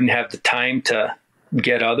wouldn't have the time to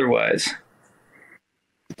get otherwise.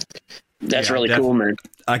 That's really cool, man.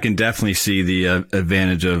 I can definitely see the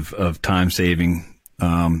advantage of time saving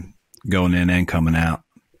going in and coming out.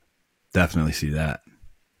 Definitely see that.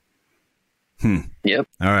 Yep.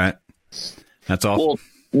 All right. That's awesome. Well,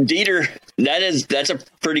 Dieter, that's a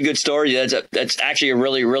pretty good story. That's actually a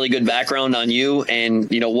really, really good background on you and,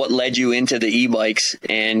 what led you into the e-bikes.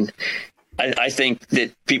 And I think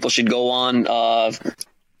that people should go on,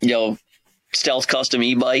 Stealth Custom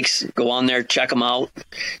e-bikes, go on there, check them out.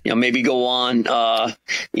 Maybe go on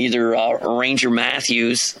either Ranger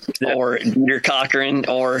Matthews or Dieter Cochran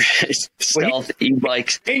or Stealth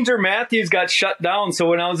e-bikes. Ranger Matthews got shut down. So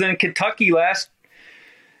when I was in Kentucky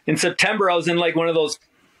in September, I was in like one of those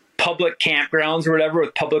public campgrounds or whatever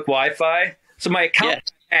with public Wi-Fi. So my account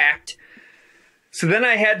was hacked. So then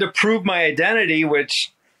I had to prove my identity,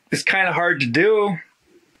 which is kind of hard to do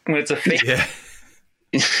when it's a fake. Yeah.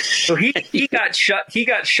 So he got shut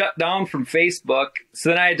down from Facebook. So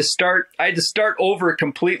then I had to start over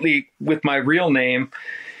completely with my real name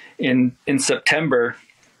in September.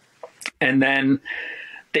 And then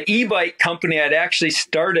the e-bike company I'd actually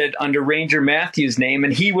started under Ranger Matthews' name,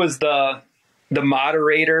 and he was the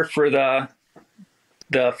moderator for the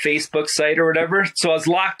Facebook site or whatever. So I was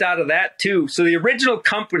locked out of that too. So the original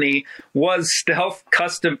company was Stealth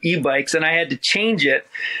Custom e-bikes, and I had to change it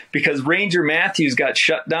because Ranger Matthews got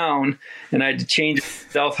shut down, and I had to change it to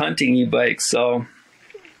Stealth Hunting e-bikes. So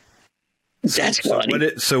that's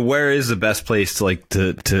funny. So where is the best place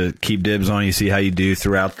to keep dibs on you, see how you do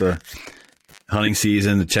throughout the hunting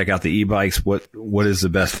season, to check out the e-bikes? What is the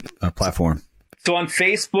best platform? So on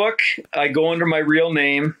Facebook, I go under my real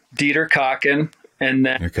name, Dieter Cochran. And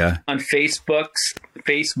then on Facebook,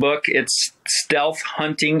 it's Stealth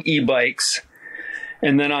Hunting e-bikes.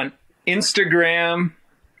 And then on Instagram,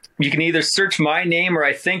 you can either search my name, or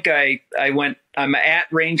I think I'm at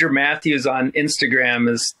Ranger Matthews on Instagram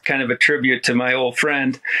as kind of a tribute to my old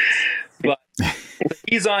friend. But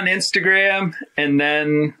he's on Instagram. And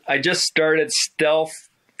then I just started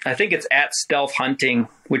I think it's at Stealth Hunting,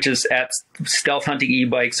 which is at Stealth Hunting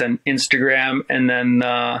e-bikes on Instagram. And then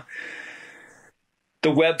the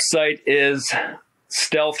website is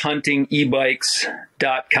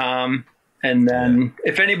stealthhuntingebikes.com. And then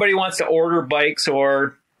if anybody wants to order bikes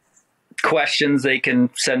or questions, they can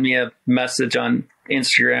send me a message on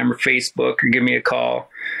Instagram or Facebook or give me a call,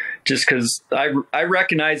 just because I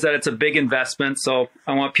recognize that it's a big investment. So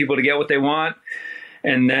I want people to get what they want.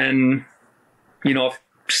 And then, if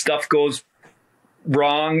stuff goes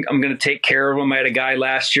wrong, I'm going to take care of them. I had a guy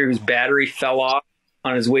last year whose battery fell off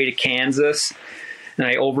on his way to Kansas, and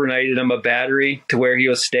I overnighted him a battery to where he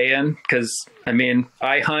was staying. Because,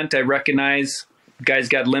 I hunt. I recognize guys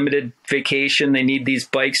got limited vacation. They need these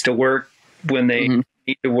bikes to work when they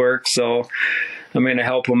need to work. So I'm going to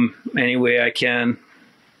help them any way I can.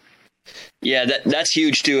 Yeah, that's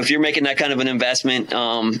huge too. If you're making that kind of an investment,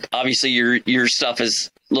 obviously your stuff is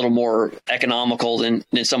a little more economical than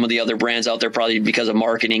some of the other brands out there, probably because of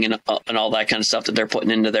marketing and all that kind of stuff that they're putting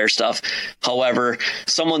into their stuff. However,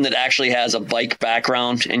 someone that actually has a bike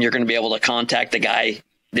background, and you're going to be able to contact the guy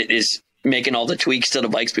that is making all the tweaks to the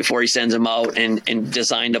bikes before he sends them out and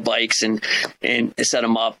design the bikes and set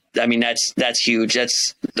them up. That's huge.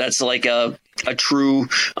 That's like a true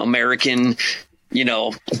American,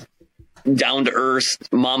 down to earth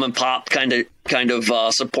mom and pop kind of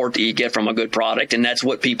support that you get from a good product. And that's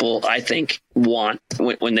what people, I think, want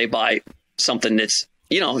when they buy something that's,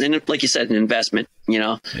 and like you said, an investment,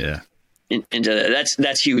 into that.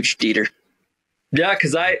 That's huge, Dieter. Yeah,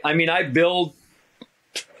 because I build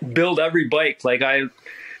every bike. Like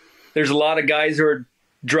there's a lot of guys who are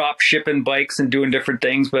drop shipping bikes and doing different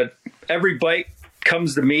things, but every bike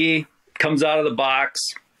comes to me, comes out of the box,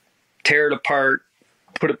 tear it apart,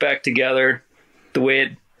 put it back together the way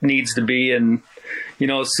it needs to be. And,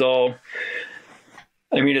 so,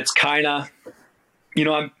 it's kind of,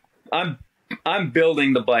 I'm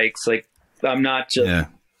building the bikes. Like, I'm not just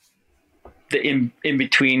the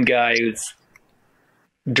in-between guy who's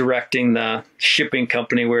directing the shipping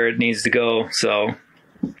company where it needs to go. So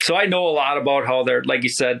I know a lot about how they're, like you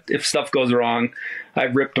said, if stuff goes wrong,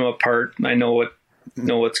 I've ripped them apart. I know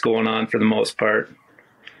what's going on for the most part.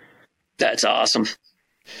 That's awesome.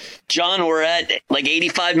 John, we're at like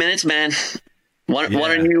 85 minutes, man. Why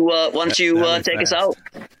don't you take us out?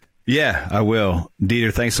 Yeah, I will.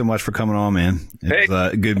 Dieter, thanks so much for coming on, man. It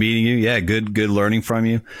was good meeting you. Yeah, good learning from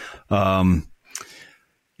you.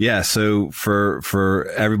 So for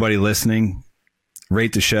everybody listening,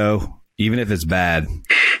 rate the show, even if it's bad.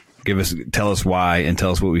 Tell us why and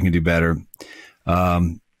tell us what we can do better.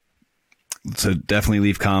 So definitely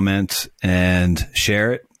leave comments and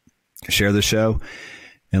share the show.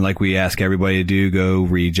 And like we ask everybody to do, go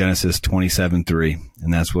read Genesis 27:3,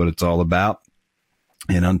 and that's what it's all about.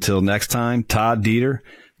 And until next time, Todd, Dieter,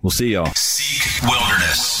 we'll see y'all. Seek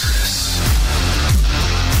Wilderness.